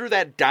go through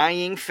that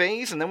dying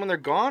phase, and then when they're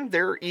gone,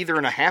 they're either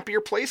in a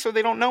happier place or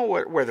they don't know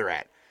where they're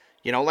at.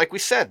 Like we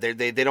said,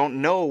 they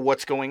don't know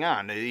what's going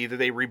on. Either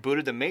they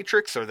rebooted the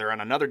Matrix, or they're in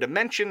another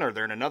dimension, or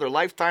they're in another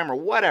lifetime, or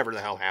whatever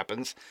the hell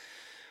happens.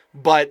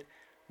 But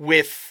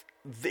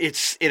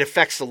it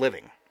affects the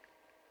living,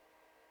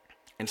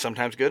 and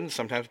sometimes good and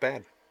sometimes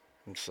bad.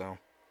 And so,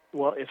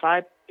 well, if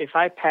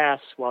I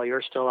pass while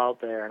you're still out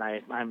there,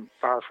 and I'm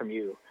far from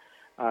you,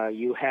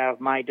 you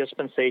have my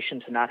dispensation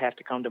to not have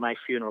to come to my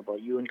funeral,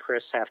 but you and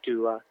Chris have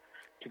to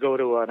go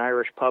to an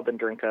Irish pub and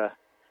drink a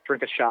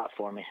shot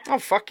for me. Oh,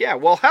 fuck yeah.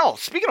 Well, hell,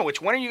 speaking of which,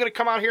 when are you going to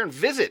come out here and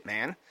visit,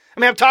 man? I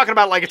mean, I'm talking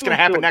about like it's going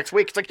to happen next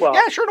week. It's like,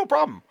 yeah, sure, no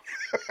problem.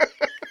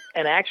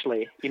 And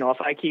actually,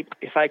 if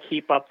I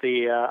keep up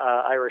the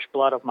Irish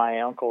blood of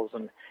my uncles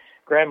and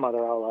grandmother,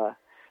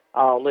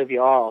 I'll live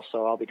you all,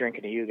 so I'll be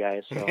drinking to you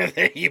guys. So.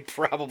 You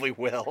probably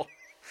will.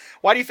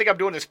 Why do you think I'm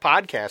doing this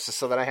podcast? Is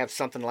so that I have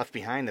something left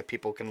behind that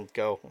people can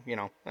go,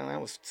 well, that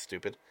was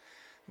stupid.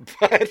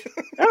 But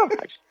no,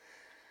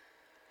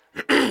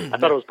 I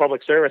thought it was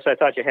public service. I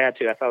thought you had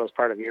to. I thought it was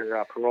part of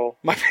your parole.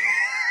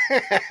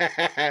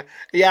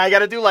 Yeah, I got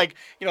to do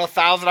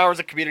 1,000 hours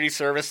of community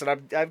service,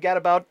 and I've got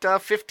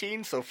about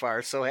 15 so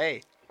far. So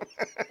hey,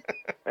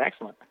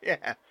 Excellent.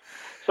 Yeah.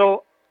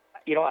 So,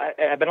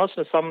 I've been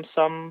listening to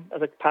some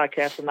of the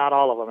podcasts, and not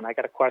all of them. And I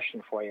got a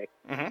question for you.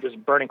 Mm-hmm. This is a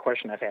burning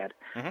question I've had.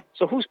 Mm-hmm.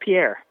 So, who's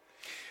Pierre?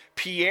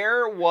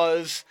 Pierre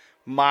was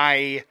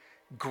my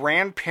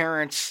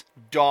grandparents'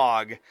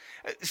 dog.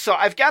 So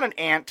I've got an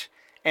aunt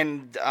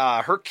and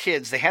her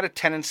kids. They had a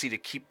tendency to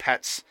keep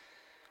pets.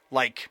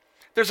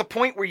 There's a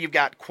point where you've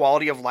got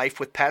quality of life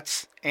with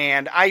pets,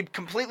 and I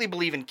completely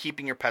believe in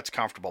keeping your pets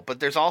comfortable. But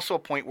there's also a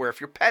point where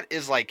if your pet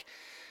is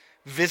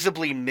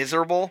visibly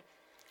miserable,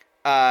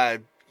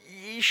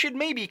 you should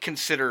maybe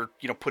consider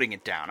putting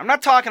it down. I'm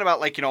not talking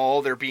about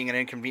they're being an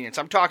inconvenience.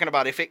 I'm talking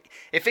about if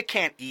it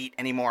can't eat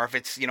anymore, if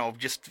it's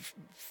just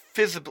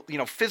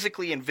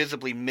physically and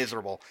visibly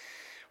miserable.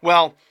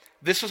 Well,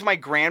 this was my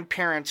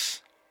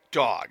grandparents'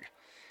 dog,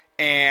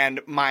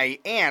 and my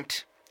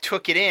aunt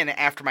took it in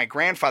after my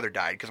grandfather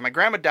died, because my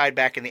grandma died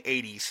back in the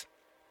 80s.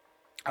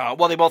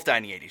 They both died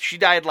in the 80s. She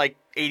died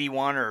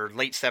 81 or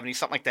late 70s,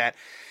 something like that.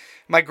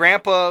 My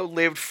grandpa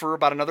lived for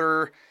about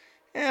another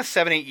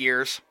 7-8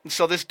 years.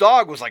 So this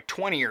dog was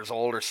 20 years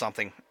old or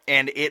something,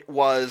 and it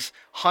was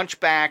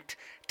hunchbacked,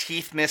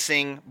 teeth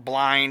missing,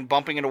 blind,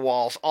 bumping into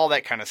walls, all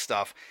that kind of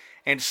stuff.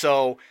 And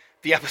so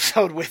the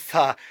episode with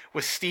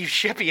Steve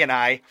Shippey and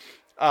I,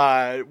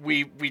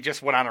 we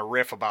just went on a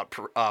riff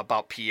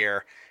about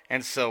Pierre.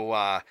 And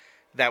so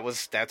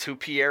that's who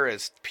Pierre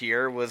is.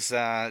 Pierre was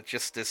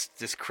just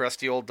this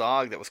crusty old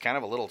dog that was kind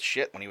of a little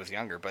shit when he was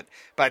younger. But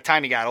by the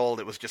time he got old,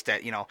 it was just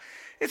that,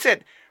 it's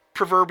that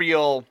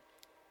proverbial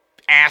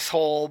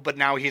asshole, but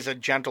now he's a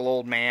gentle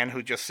old man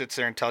who just sits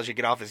there and tells you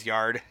to get off his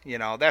yard.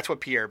 That's what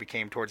Pierre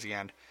became towards the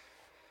end.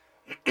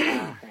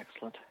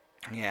 Excellent.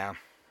 Yeah.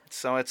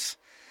 So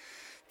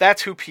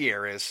that's who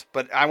Pierre is.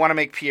 But I want to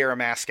make Pierre a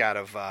mascot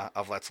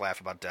of Let's Laugh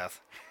About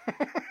Death.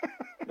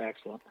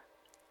 Excellent.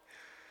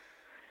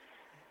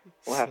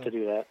 We'll have to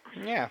do that.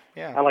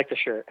 Yeah. I like the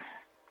shirt.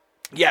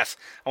 Yes,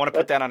 I want to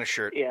put that on a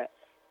shirt. Yeah.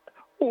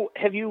 Oh,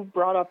 have you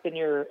brought up in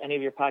any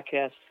of your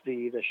podcasts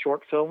the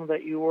short film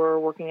that you were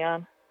working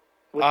on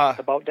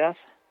about death?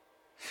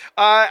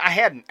 I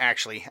hadn't,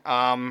 actually.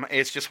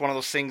 It's just one of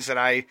those things that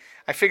I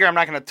figure I'm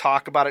not going to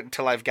talk about it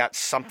until I've got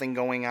something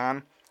going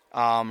on.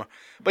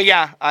 But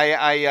yeah,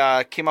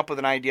 I came up with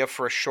an idea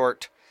for a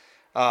short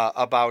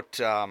about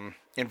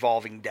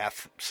involving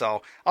death.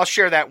 So I'll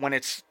share that when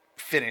it's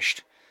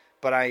finished.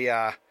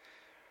 But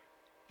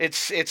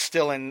it's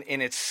still in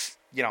its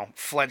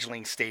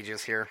fledgling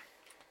stages here.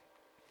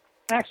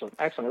 Excellent.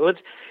 Well,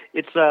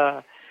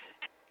 it's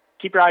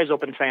keep your eyes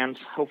open, fans.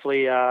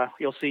 Hopefully,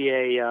 you'll see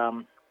a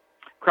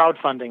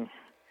crowdfunding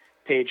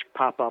page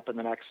pop up in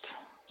the next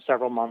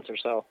several months or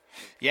so.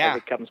 Yeah, as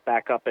it comes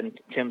back up in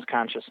Tim's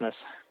consciousness.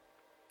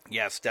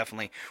 Yes,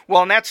 definitely.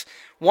 Well, and that's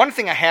one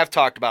thing I have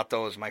talked about,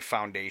 though, is my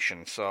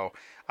foundation. So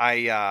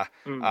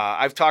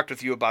I've talked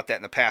with you about that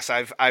in the past.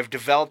 I've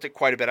developed it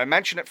quite a bit. I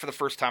mentioned it for the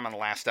first time on the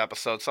last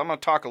episode, so I'm going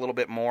to talk a little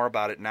bit more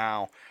about it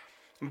now.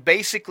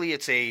 Basically,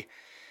 it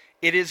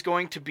is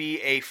going to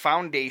be a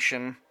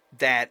foundation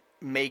that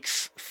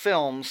makes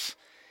films,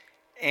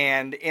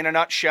 and in a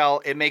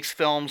nutshell, it makes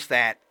films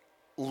that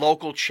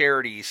local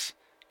charities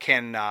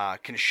can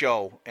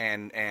show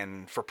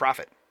and for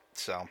profit.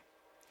 So,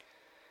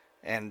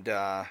 and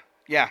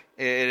yeah,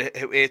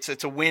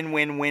 it's a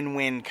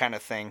win-win-win-win kind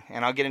of thing,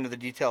 and I'll get into the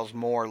details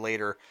more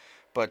later.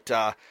 But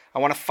I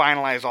want to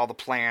finalize all the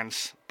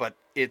plans. But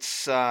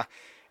it's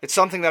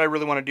something that I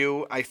really want to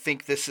do. I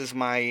think this is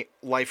my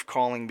life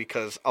calling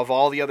because of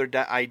all the other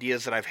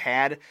ideas that I've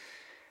had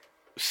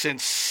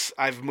since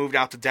I've moved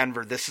out to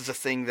Denver. This is a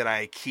thing that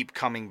I keep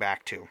coming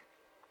back to,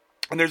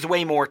 and there's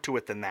way more to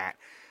it than that.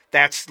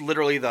 That's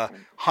literally the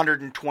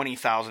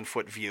 120,000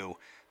 foot view.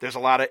 There's a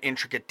lot of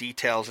intricate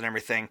details and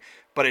everything,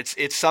 but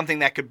it's something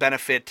that could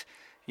benefit,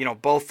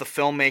 both the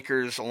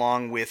filmmakers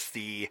along with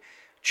the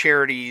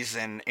charities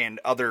and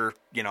other,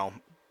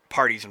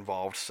 parties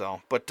involved.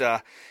 So, but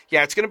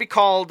yeah, it's going to be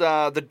called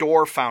the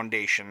Door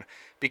Foundation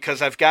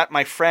because I've got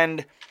my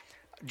friend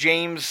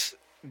James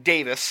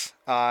Davis.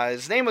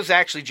 His name was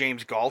actually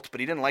James Galt,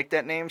 but he didn't like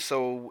that name.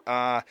 So,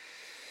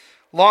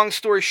 long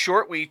story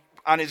short,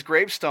 on his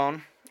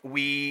gravestone.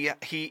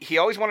 He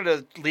always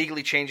wanted to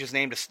legally change his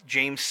name to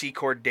James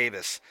Secord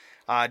Davis.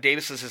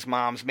 Davis is his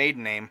mom's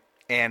maiden name,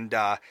 and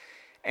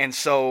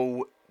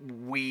so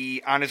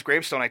on his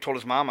gravestone, I told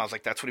his mom, I was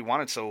like, that's what he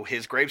wanted. So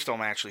his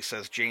gravestone actually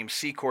says James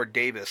Secord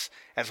Davis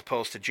as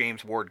opposed to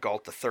James Ward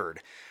Galt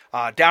III.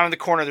 Down in the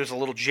corner, there's a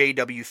little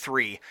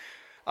JW3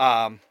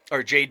 or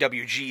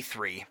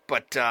JWG3.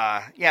 But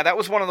yeah, that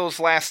was one of those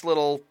last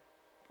little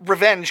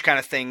revenge kind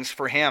of things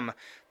for him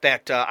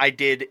that I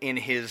did in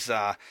his.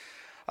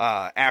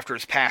 After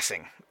his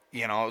passing,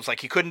 it was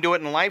like he couldn't do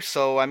it in life,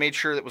 so I made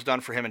sure that was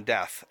done for him in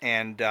death.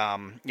 And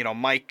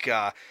Mike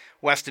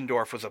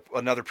Westendorf was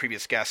another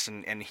previous guest,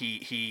 and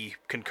he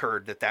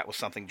concurred that was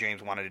something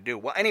James wanted to do.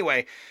 Well,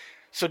 anyway,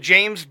 so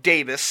James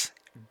Davis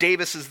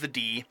is the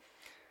D,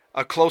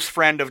 a close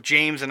friend of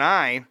James and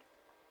I,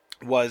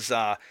 was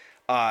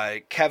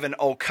Kevin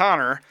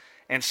O'Connor,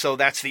 and so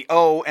that's the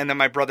O, and then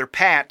my brother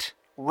Pat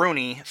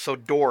Rooney, so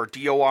DOR,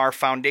 D-O-R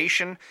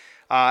Foundation,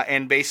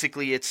 and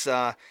basically it's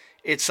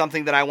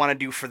something that I want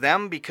to do for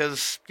them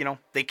because,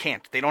 they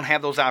can't. They don't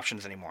have those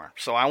options anymore.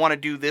 So I want to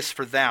do this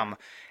for them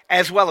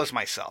as well as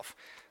myself.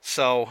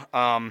 So,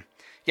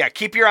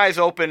 keep your eyes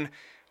open,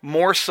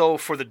 more so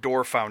for the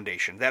DOR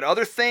Foundation. That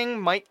other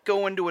thing might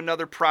go into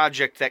another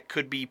project that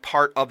could be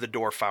part of the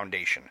DOR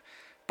Foundation.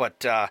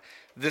 But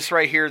this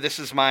right here, this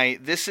is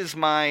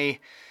my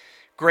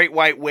great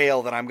white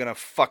whale that I'm going to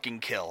fucking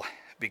kill.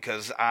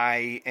 Because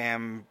I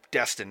am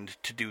destined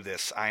to do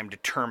this. I am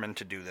determined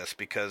to do this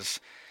because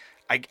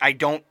I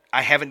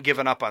haven't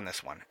given up on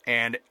this one.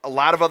 And a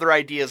lot of other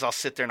ideas, I'll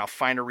sit there and I'll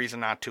find a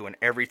reason not to. And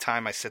every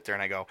time I sit there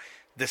and I go,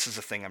 this is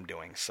the thing I'm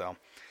doing. So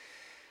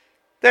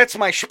that's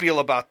my spiel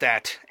about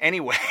that.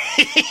 Anyway.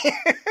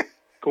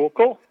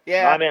 Cool.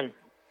 Yeah. I'm in.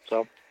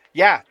 So.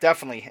 Yeah,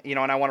 definitely.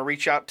 And I want to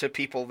reach out to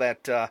people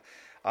that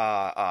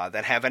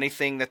that have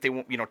anything that they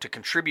want, to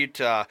contribute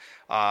to,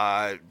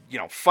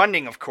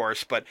 funding, of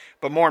course, but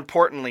more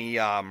importantly,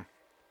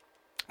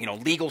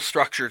 legal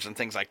structures and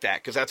things like that.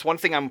 Because that's one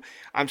thing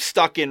I'm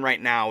stuck in right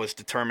now is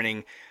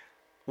determining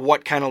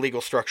what kind of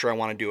legal structure I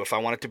want to do. If I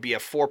want it to be a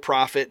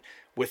for-profit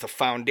with a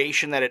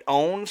foundation that it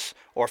owns,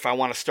 or if I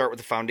want to start with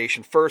the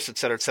foundation first, et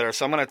cetera, et cetera.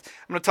 So I'm gonna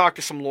talk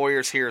to some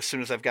lawyers here as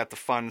soon as I've got the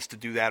funds to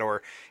do that.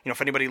 Or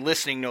if anybody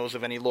listening knows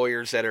of any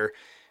lawyers that are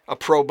a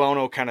pro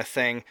bono kind of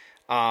thing.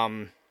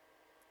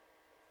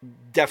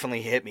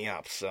 Definitely hit me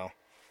up. So,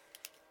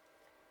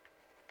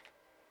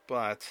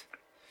 but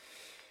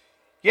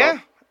yeah,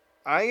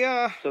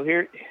 So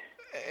here,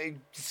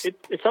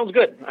 it sounds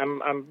good.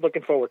 I'm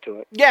looking forward to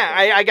it. Yeah,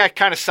 I got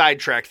kind of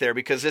sidetracked there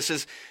because this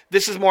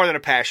is more than a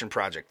passion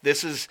project.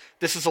 This is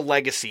a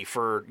legacy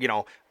for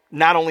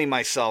not only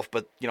myself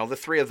but the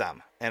three of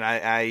them, and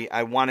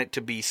I want it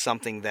to be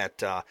something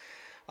that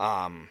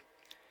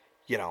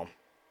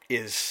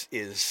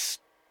is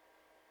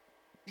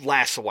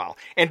lasts a while.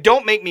 And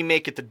don't make me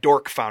make it the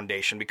Dork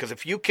Foundation, because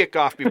if you kick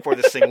off before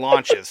this thing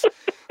launches...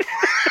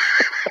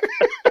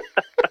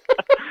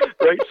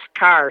 Right,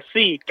 car,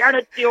 C. Darn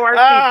it, D-O-R-C.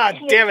 Ah,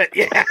 damn it,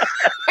 yeah.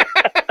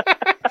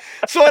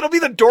 So it'll be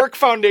the Dork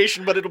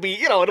Foundation, but it'll be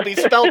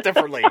spelled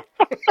differently.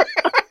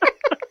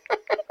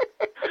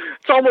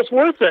 It's almost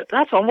worth it.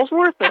 That's almost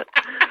worth it.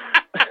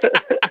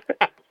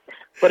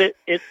 But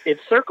it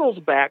circles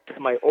back to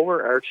my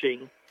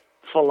overarching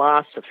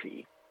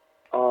philosophy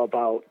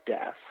about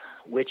death,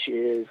 which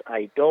is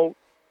I don't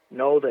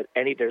know that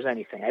there's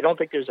anything. I don't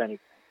think there's anything.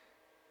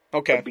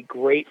 Okay. But be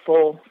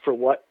grateful for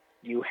what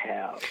you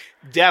have.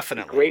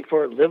 Definitely. Be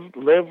grateful.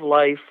 Live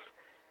life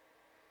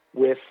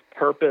with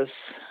purpose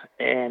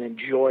and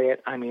enjoy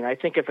it. I mean, I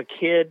think if a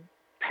kid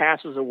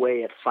passes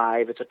away at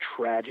 5, it's a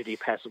tragedy.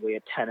 Passes away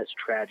at 10, it's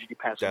tragedy.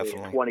 Passes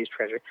away at 20, it's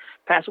tragedy.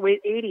 Pass away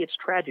at 80, it's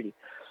tragedy.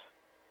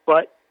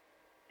 But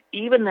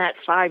even that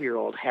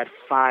 5-year-old had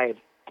 5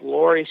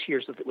 glorious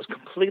years that it was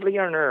completely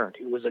unearned.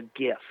 It was a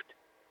gift.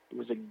 It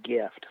was a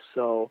gift.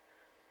 So,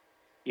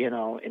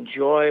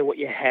 enjoy what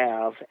you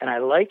have. And I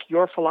like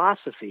your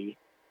philosophy,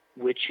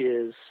 which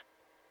is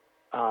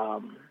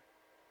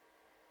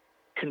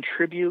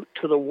contribute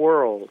to the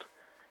world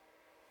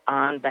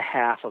on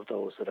behalf of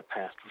those that have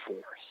passed before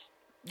us.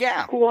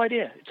 Yeah. Cool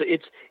idea.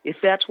 It's if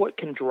that's what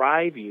can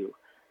drive you,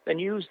 then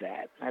use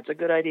that. That's a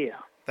good idea.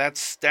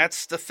 That's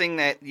the thing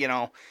that,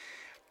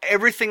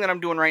 everything that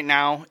I'm doing right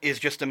now is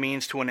just a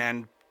means to an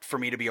end for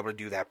me to be able to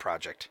do that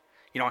project.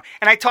 And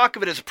I talk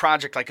of it as a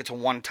project like it's a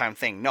one-time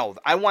thing. No,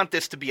 I want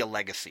this to be a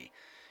legacy,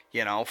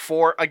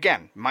 for,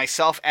 again,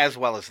 myself as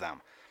well as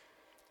them.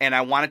 And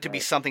I want it to be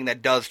something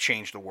that does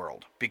change the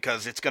world,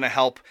 because it's going to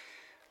help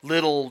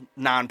little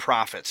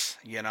nonprofits,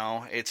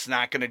 It's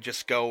not going to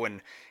just go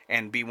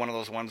and be one of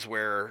those ones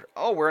where,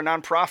 we're a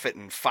nonprofit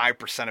and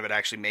 5% of it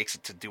actually makes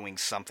it to doing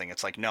something.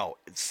 It's like, no,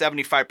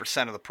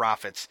 75% of the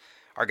profits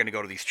are going to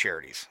go to these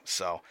charities.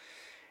 So,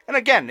 and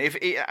again,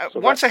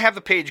 once I have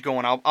the page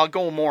going, I'll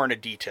go more into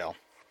detail.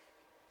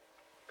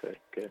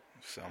 Good.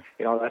 So,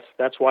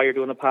 that's why you're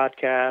doing the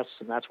podcast,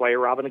 and that's why you're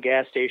robbing the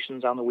gas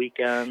stations on the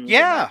weekends.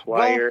 Yeah. And that's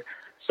why you're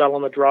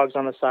selling the drugs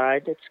on the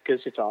side. It's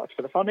because it's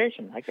for the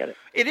foundation. I get it.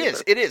 It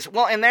is.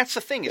 Well, and that's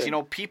the thing is,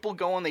 people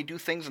go and they do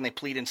things and they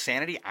plead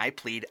insanity. I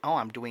plead,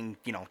 I'm doing,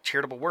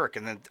 charitable work,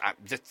 and then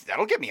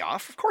that'll get me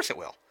off. Of course it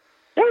will.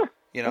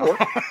 Yeah.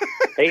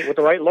 Hey, with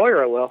the right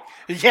lawyer, I will.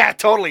 Yeah,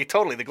 totally.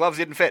 The gloves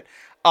didn't fit.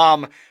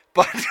 But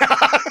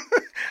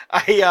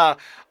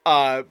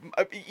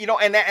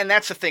and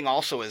that's the thing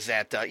also is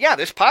that,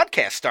 this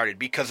podcast started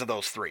because of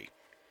those 3.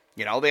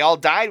 They all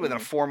died within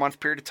a 4-month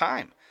period of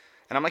time.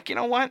 And I'm like, you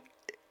know what?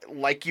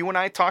 Like you and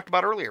I talked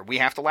about earlier, we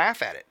have to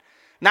laugh at it.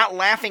 Not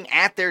laughing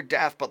at their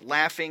death, but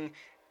laughing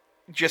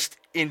just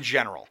in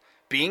general.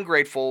 Being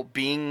grateful,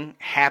 being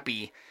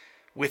happy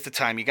with the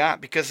time you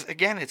got. Because,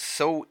 again, it's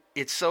so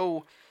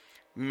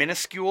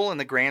minuscule in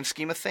the grand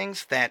scheme of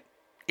things that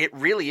it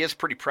really is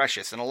pretty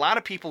precious. And a lot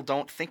of people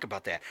don't think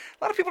about that.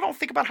 A lot of people don't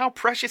think about how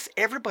precious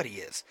everybody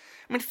is.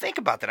 I mean, think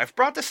about that. I've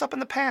brought this up in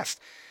the past.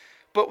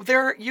 But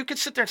you could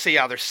sit there and say,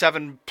 yeah, there's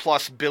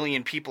 7+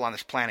 billion people on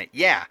this planet.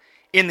 Yeah,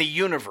 in the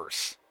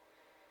universe.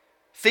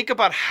 Think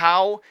about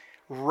how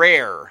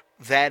rare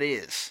that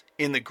is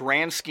in the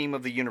grand scheme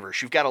of the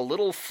universe. You've got a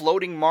little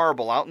floating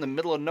marble out in the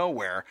middle of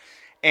nowhere,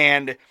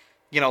 and,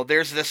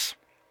 there's this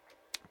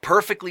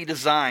perfectly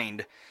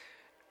designed,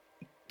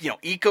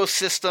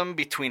 ecosystem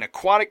between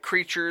aquatic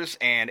creatures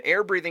and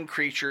air-breathing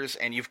creatures,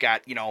 and you've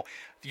got,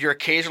 your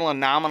occasional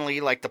anomaly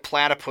like the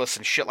platypus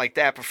and shit like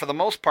that, but for the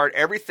most part,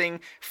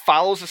 everything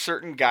follows a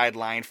certain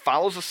guideline,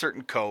 follows a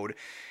certain code.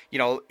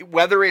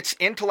 Whether it's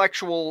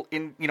intellectual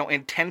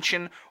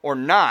intention or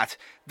not,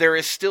 there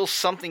is still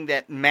something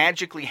that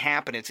magically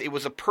happened. It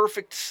was a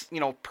perfect,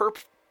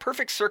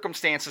 perfect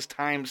circumstances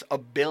times a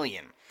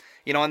billion.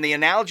 And the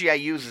analogy I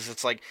use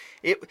is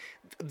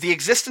the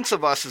existence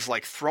of us is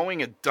like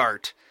throwing a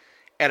dart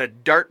at a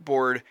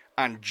dartboard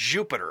on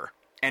Jupiter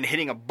and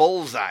hitting a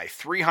bullseye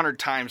 300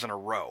 times in a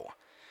row.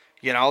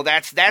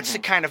 That's the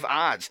kind of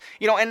odds.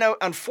 And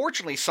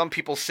unfortunately, some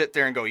people sit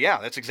there and go, yeah,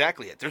 that's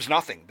exactly it. There's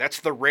nothing. That's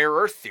the rare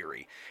earth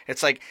theory.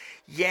 It's like,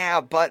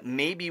 yeah, but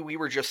maybe we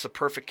were just the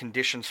perfect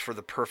conditions for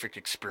the perfect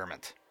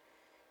experiment.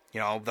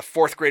 The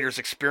fourth grader's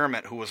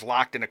experiment who was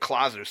locked in a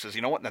closet who says,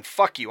 you know what, then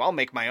fuck you. I'll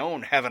make my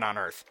own heaven on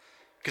earth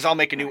because I'll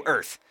make a new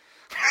earth.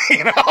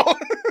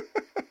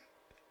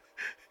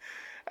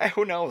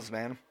 Who knows,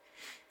 man?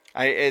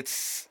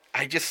 There's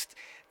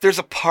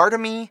a part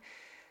of me,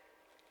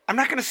 I'm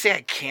not going to say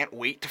I can't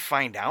wait to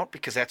find out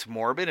because that's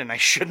morbid and I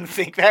shouldn't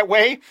think that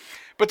way,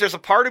 but there's a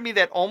part of me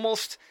that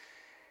almost,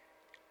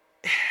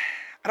 I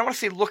don't want to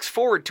say looks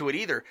forward to it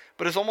either,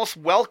 but is almost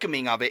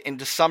welcoming of it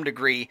to some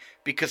degree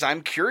because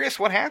I'm curious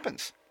what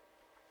happens.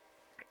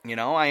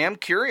 I am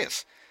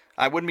curious.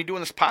 I wouldn't be doing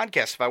this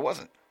podcast if I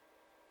wasn't.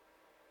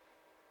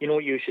 You know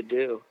what you should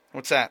do?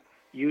 What's that?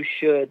 You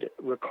should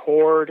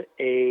record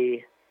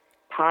a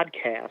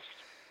podcast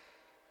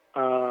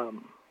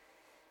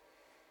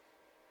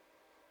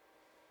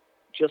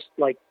just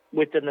like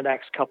within the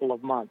next couple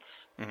of months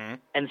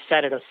and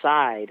set it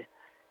aside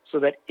so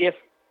that if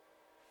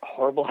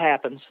horrible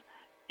happens,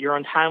 your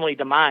untimely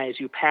demise,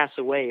 you pass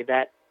away,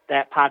 that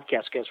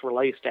podcast gets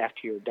released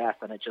after your death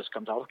and it just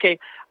comes out, okay,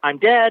 I'm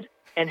dead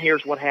and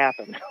here's what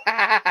happened.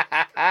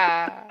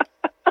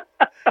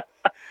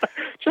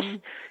 Just,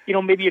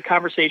 maybe a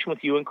conversation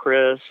with you and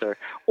Chris,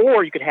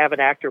 or you could have an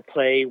actor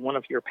play one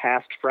of your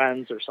past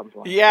friends or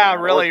something like that. Yeah,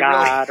 really, or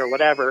God, or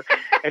whatever,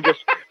 and just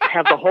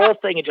have the whole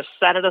thing and just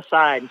set it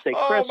aside and say,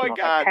 Chris, if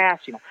I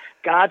pass,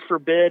 God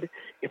forbid,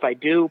 if I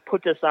do,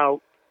 put this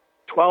out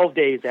 12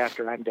 days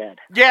after I'm dead.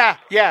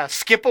 Yeah.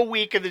 Skip a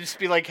week and then just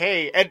be like,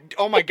 hey, and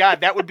oh my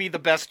God, that would be the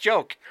best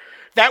joke.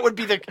 That would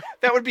be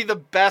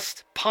the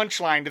best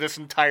punchline to this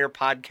entire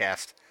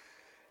podcast.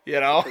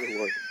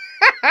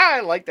 I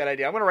like that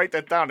idea. I'm going to write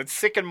that down. It's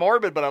sick and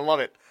morbid, but I love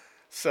it.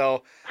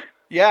 So,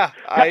 yeah.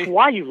 That's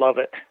why you love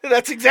it.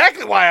 That's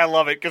exactly why I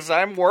love it, because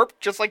I'm warped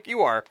just like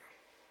you are.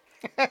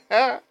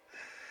 Yeah,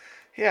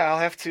 I'll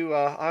have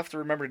to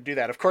remember to do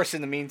that. Of course,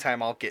 in the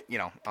meantime, I'll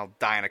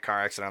die in a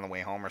car accident on the way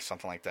home or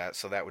something like that,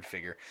 so that would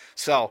figure.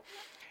 So,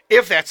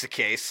 if that's the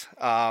case,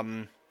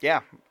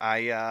 yeah,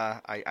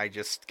 I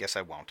just guess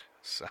I won't.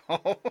 So...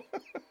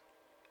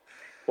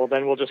 Well,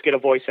 then we'll just get a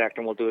voice actor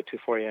and we'll do it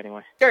for you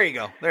anyway. There you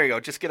go.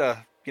 Just get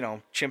a,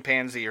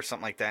 chimpanzee or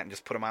something like that and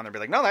just put him on there and be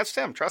like, no, that's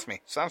Tim. Trust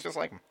me. Sounds just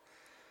like him.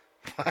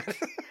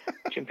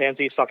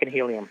 Chimpanzee sucking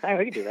helium. Hey,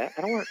 we can do that.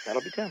 That'll work.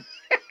 That'll be Tim.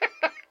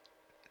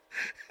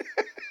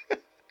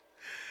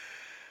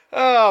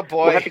 Oh,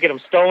 boy. We'll have to get him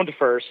stoned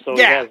first so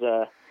he has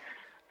a...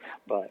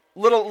 But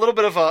little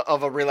bit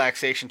of a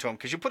relaxation to him,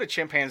 because you put a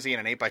chimpanzee in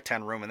an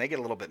 8x10 room and they get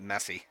a little bit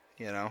messy,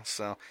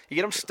 So you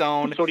get them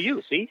stoned. So do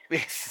you, see?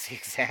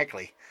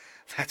 Exactly.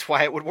 That's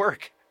why it would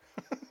work.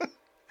 There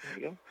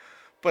you go.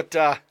 But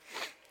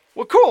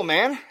well, cool,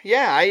 man.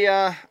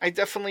 Yeah, I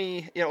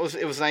definitely, it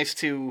was nice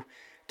to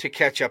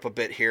catch up a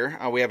bit here.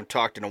 We haven't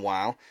talked in a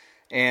while,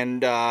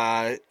 and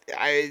I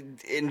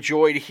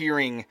enjoyed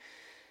hearing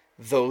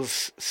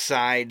those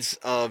sides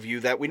of you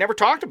that we never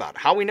talked about.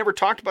 How we never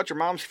talked about your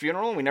mom's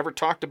funeral, and we never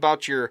talked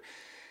about your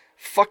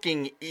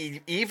fucking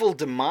evil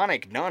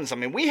demonic nuns. I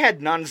mean, we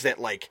had nuns that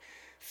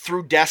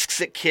threw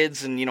desks at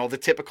kids and, the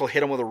typical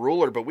hit them with a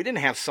ruler, but we didn't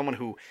have someone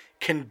who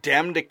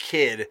condemned a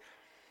kid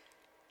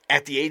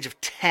at the age of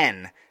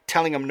 10,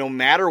 telling him no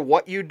matter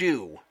what you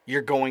do,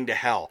 you're going to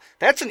hell.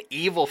 That's an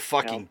evil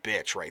fucking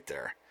bitch right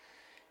there.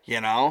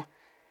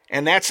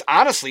 And that's,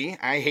 honestly,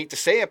 I hate to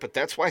say it, but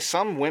that's why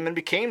some women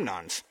became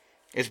nuns,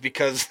 is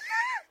because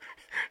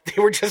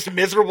they were just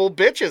miserable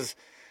bitches,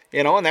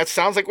 and that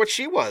sounds like what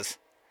she was.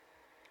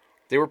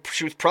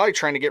 She was probably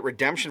trying to get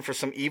redemption for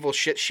some evil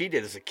shit she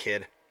did as a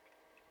kid.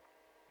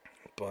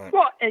 But...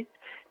 Well,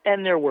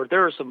 and there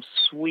are some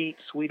sweet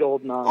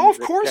old nuns. Oh, of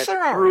course that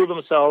there are. Threw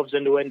themselves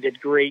into it and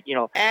did great.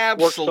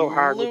 Absolutely. Worked so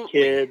hard with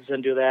kids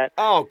and do that.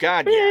 Oh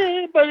God,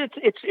 yeah. But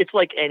it's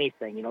like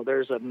anything.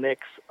 There's a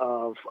mix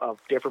of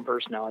different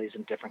personalities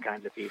and different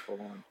kinds of people.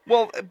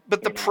 Well,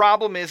 but the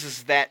problem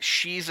is that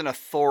she's an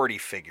authority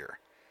figure,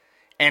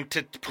 And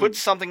to put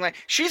something like,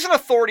 she's an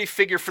authority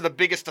figure for the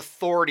biggest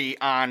authority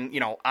on,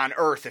 on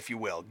earth, if you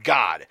will,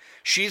 God.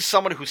 She's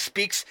someone who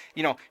speaks,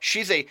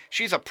 she's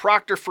a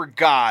proctor for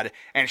God,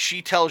 and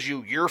she tells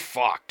you, you're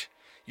fucked.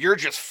 You're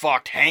just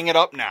fucked. Hang it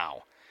up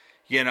now.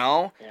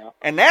 Yeah.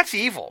 And that's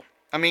evil.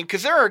 I mean,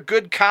 because there are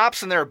good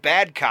cops and there are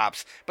bad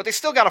cops, but they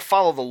still got to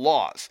follow the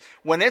laws.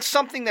 When it's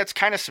something that's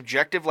kind of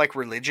subjective like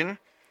religion,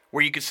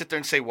 where you could sit there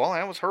and say, well,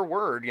 that was her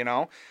word,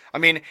 I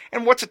mean,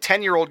 and what's a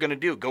 10-year-old going to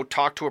do? Go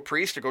talk to a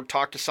priest or go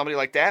talk to somebody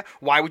like that?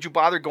 Why would you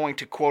bother going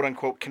to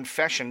quote-unquote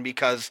confession?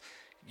 Because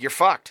you're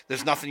fucked.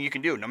 There's nothing you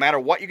can do, no matter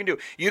what you can do.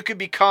 You could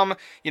become,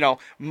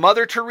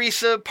 Mother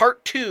Teresa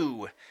Part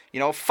 2,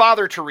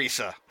 Father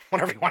Teresa,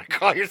 whatever you want to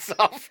call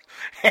yourself.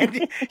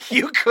 And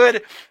you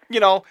could,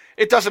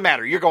 it doesn't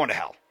matter. You're going to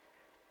hell.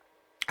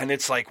 And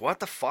it's like, what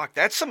the fuck?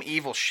 That's some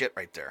evil shit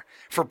right there.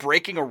 For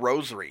breaking a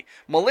rosary.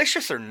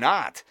 Malicious or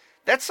not,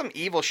 that's some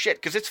evil shit,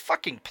 because it's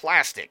fucking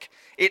plastic.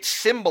 It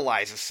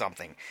symbolizes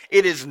something.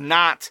 It is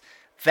not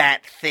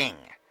that thing.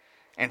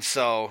 And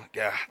so,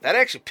 yeah, that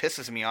actually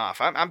pisses me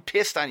off. I'm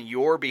pissed on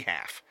your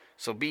behalf.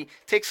 So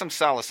take some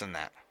solace in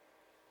that.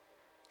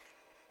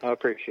 I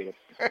appreciate it.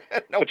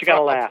 No but you problem.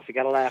 gotta laugh. You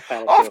gotta laugh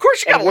at it. Oh, of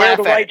course you gotta laugh at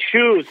it. Wear the right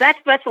shoes. That's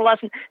the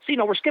lesson. See,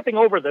 we're skipping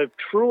over the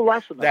true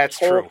lesson of That's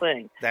this whole true.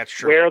 thing. That's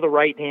true. Wear the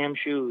right damn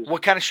shoes.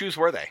 What kind of shoes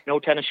were they? No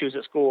tennis shoes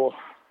at school.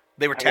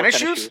 They were tennis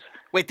shoes?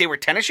 Wait, they were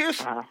tennis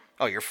shoes? Uh-huh.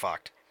 Oh, you're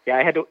fucked. Yeah,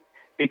 I had to,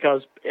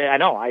 because I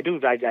know, I do.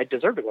 I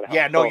deserve to go to hell.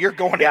 Yeah, no, you're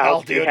going to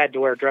hell, dude. You had to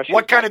wear dress shoes.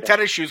 What kind of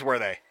tennis shoes were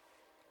they?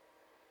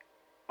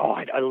 Oh,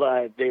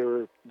 they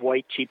were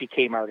white, cheapy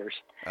Kmarters.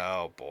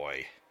 Oh,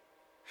 boy.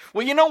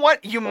 Well, you know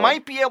what? You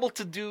might be able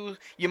to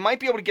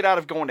get out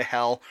of going to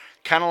hell,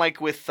 kind of like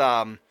with,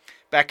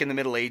 back in the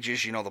Middle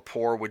Ages, the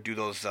poor would do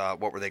those,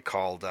 what were they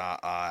called,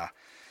 where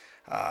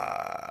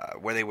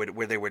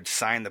they would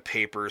sign the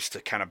papers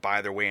to kind of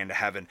buy their way into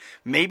heaven.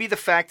 Maybe the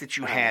fact that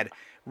you had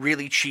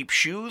really cheap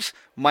shoes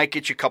might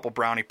get you a couple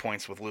brownie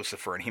points with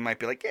Lucifer, and he might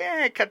be like,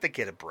 cut the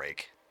kid a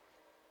break.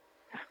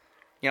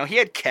 He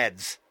had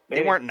Keds.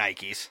 They weren't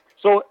Nikes.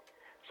 So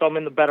I'm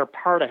in the better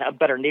part of a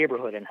better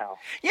neighborhood in hell.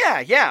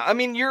 Yeah. I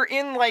mean, you're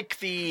in like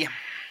the,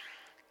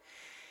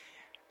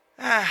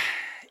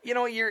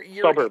 you're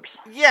suburbs.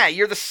 Yeah,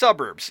 you're the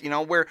suburbs.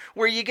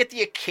 Where you get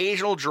the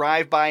occasional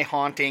drive-by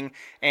haunting,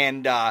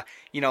 and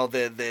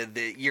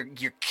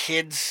your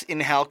kids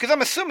in hell. Because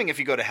I'm assuming if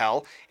you go to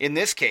hell, in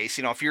this case,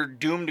 if you're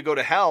doomed to go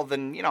to hell,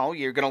 then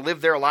you're going to live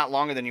there a lot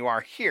longer than you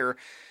are here.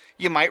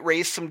 You might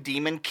raise some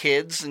demon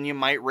kids, and you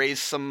might raise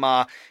some,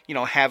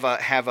 have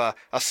a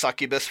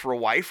succubus for a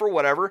wife or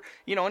whatever,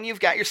 and you've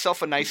got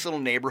yourself a nice little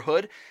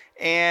neighborhood,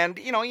 and,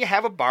 you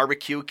have a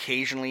barbecue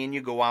occasionally, and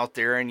you go out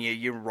there and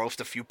you roast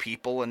a few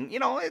people, and,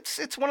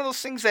 it's one of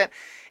those things that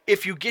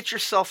if you get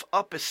yourself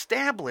up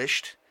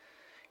established,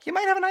 you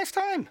might have a nice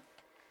time.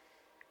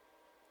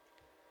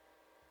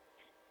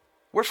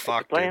 We're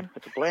fucked, dude.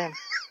 It's a plan.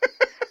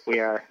 We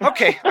are.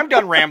 Okay, I'm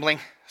done rambling,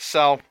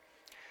 so.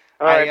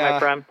 All right, my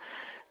friend.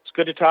 It's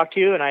good to talk to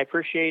you, and I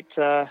appreciate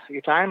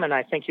your time, and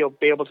I think you'll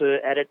be able to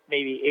edit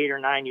maybe 8 or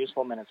 9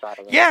 useful minutes out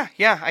of it.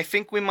 Yeah, I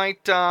think we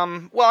might,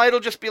 it'll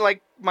just be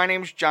like, my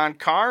name's John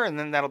Carr, and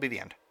then that'll be the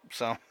end,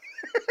 so.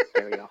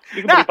 There we go.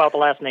 You can bleep out the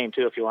last name,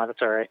 too, if you want.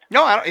 It's all right.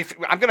 No,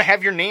 I'm going to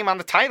have your name on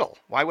the title.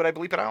 Why would I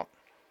bleep it out?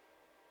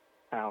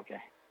 Oh,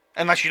 okay.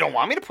 Unless you don't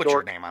want me to put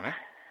your name on it.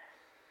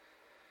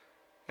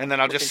 And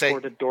then I'll just say...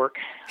 Looking forward to Dork.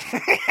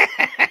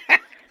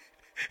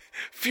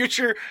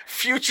 Future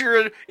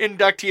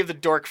inductee of the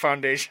Dork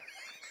Foundation.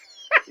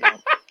 Yeah.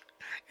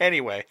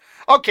 Anyway,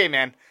 okay,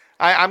 man.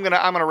 I'm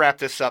gonna wrap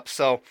this up.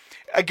 So,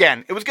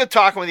 again, it was good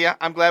talking with you.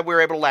 I'm glad we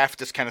were able to laugh at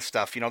this kind of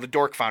stuff. The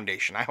Dork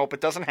Foundation. I hope it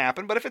doesn't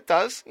happen, but if it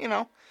does,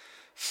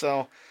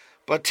 So,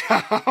 but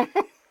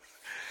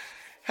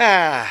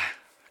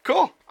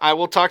cool. I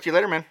will talk to you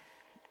later, man.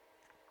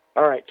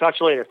 All right. Talk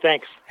to you later.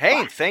 Thanks.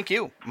 Hey, Bye. Thank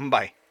you.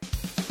 Bye.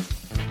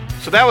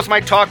 So that was my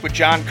talk with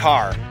John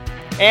Carr.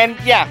 And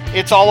yeah,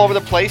 it's all over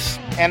the place.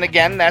 And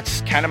again,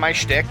 that's kind of my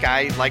shtick.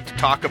 I like to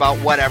talk about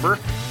whatever,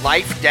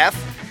 life, death.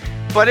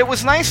 But it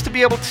was nice to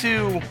be able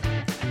to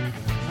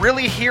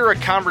really hear a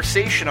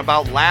conversation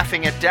about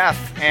laughing at death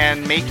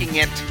and making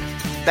it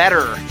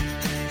better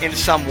in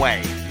some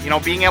way.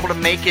 Being able to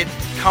make it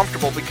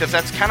comfortable, because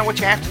that's kind of what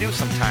you have to do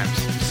sometimes.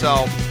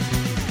 So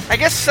I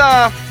guess,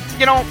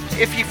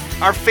 if you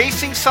are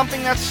facing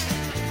something that's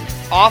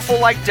awful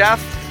like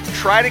death,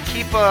 try to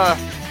keep a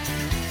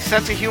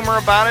sense of humor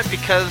about it,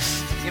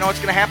 because it's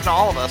going to happen to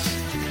all of us.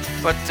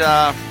 But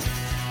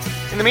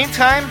in the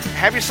meantime,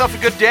 have yourself a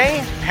good day,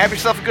 have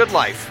yourself a good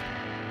life.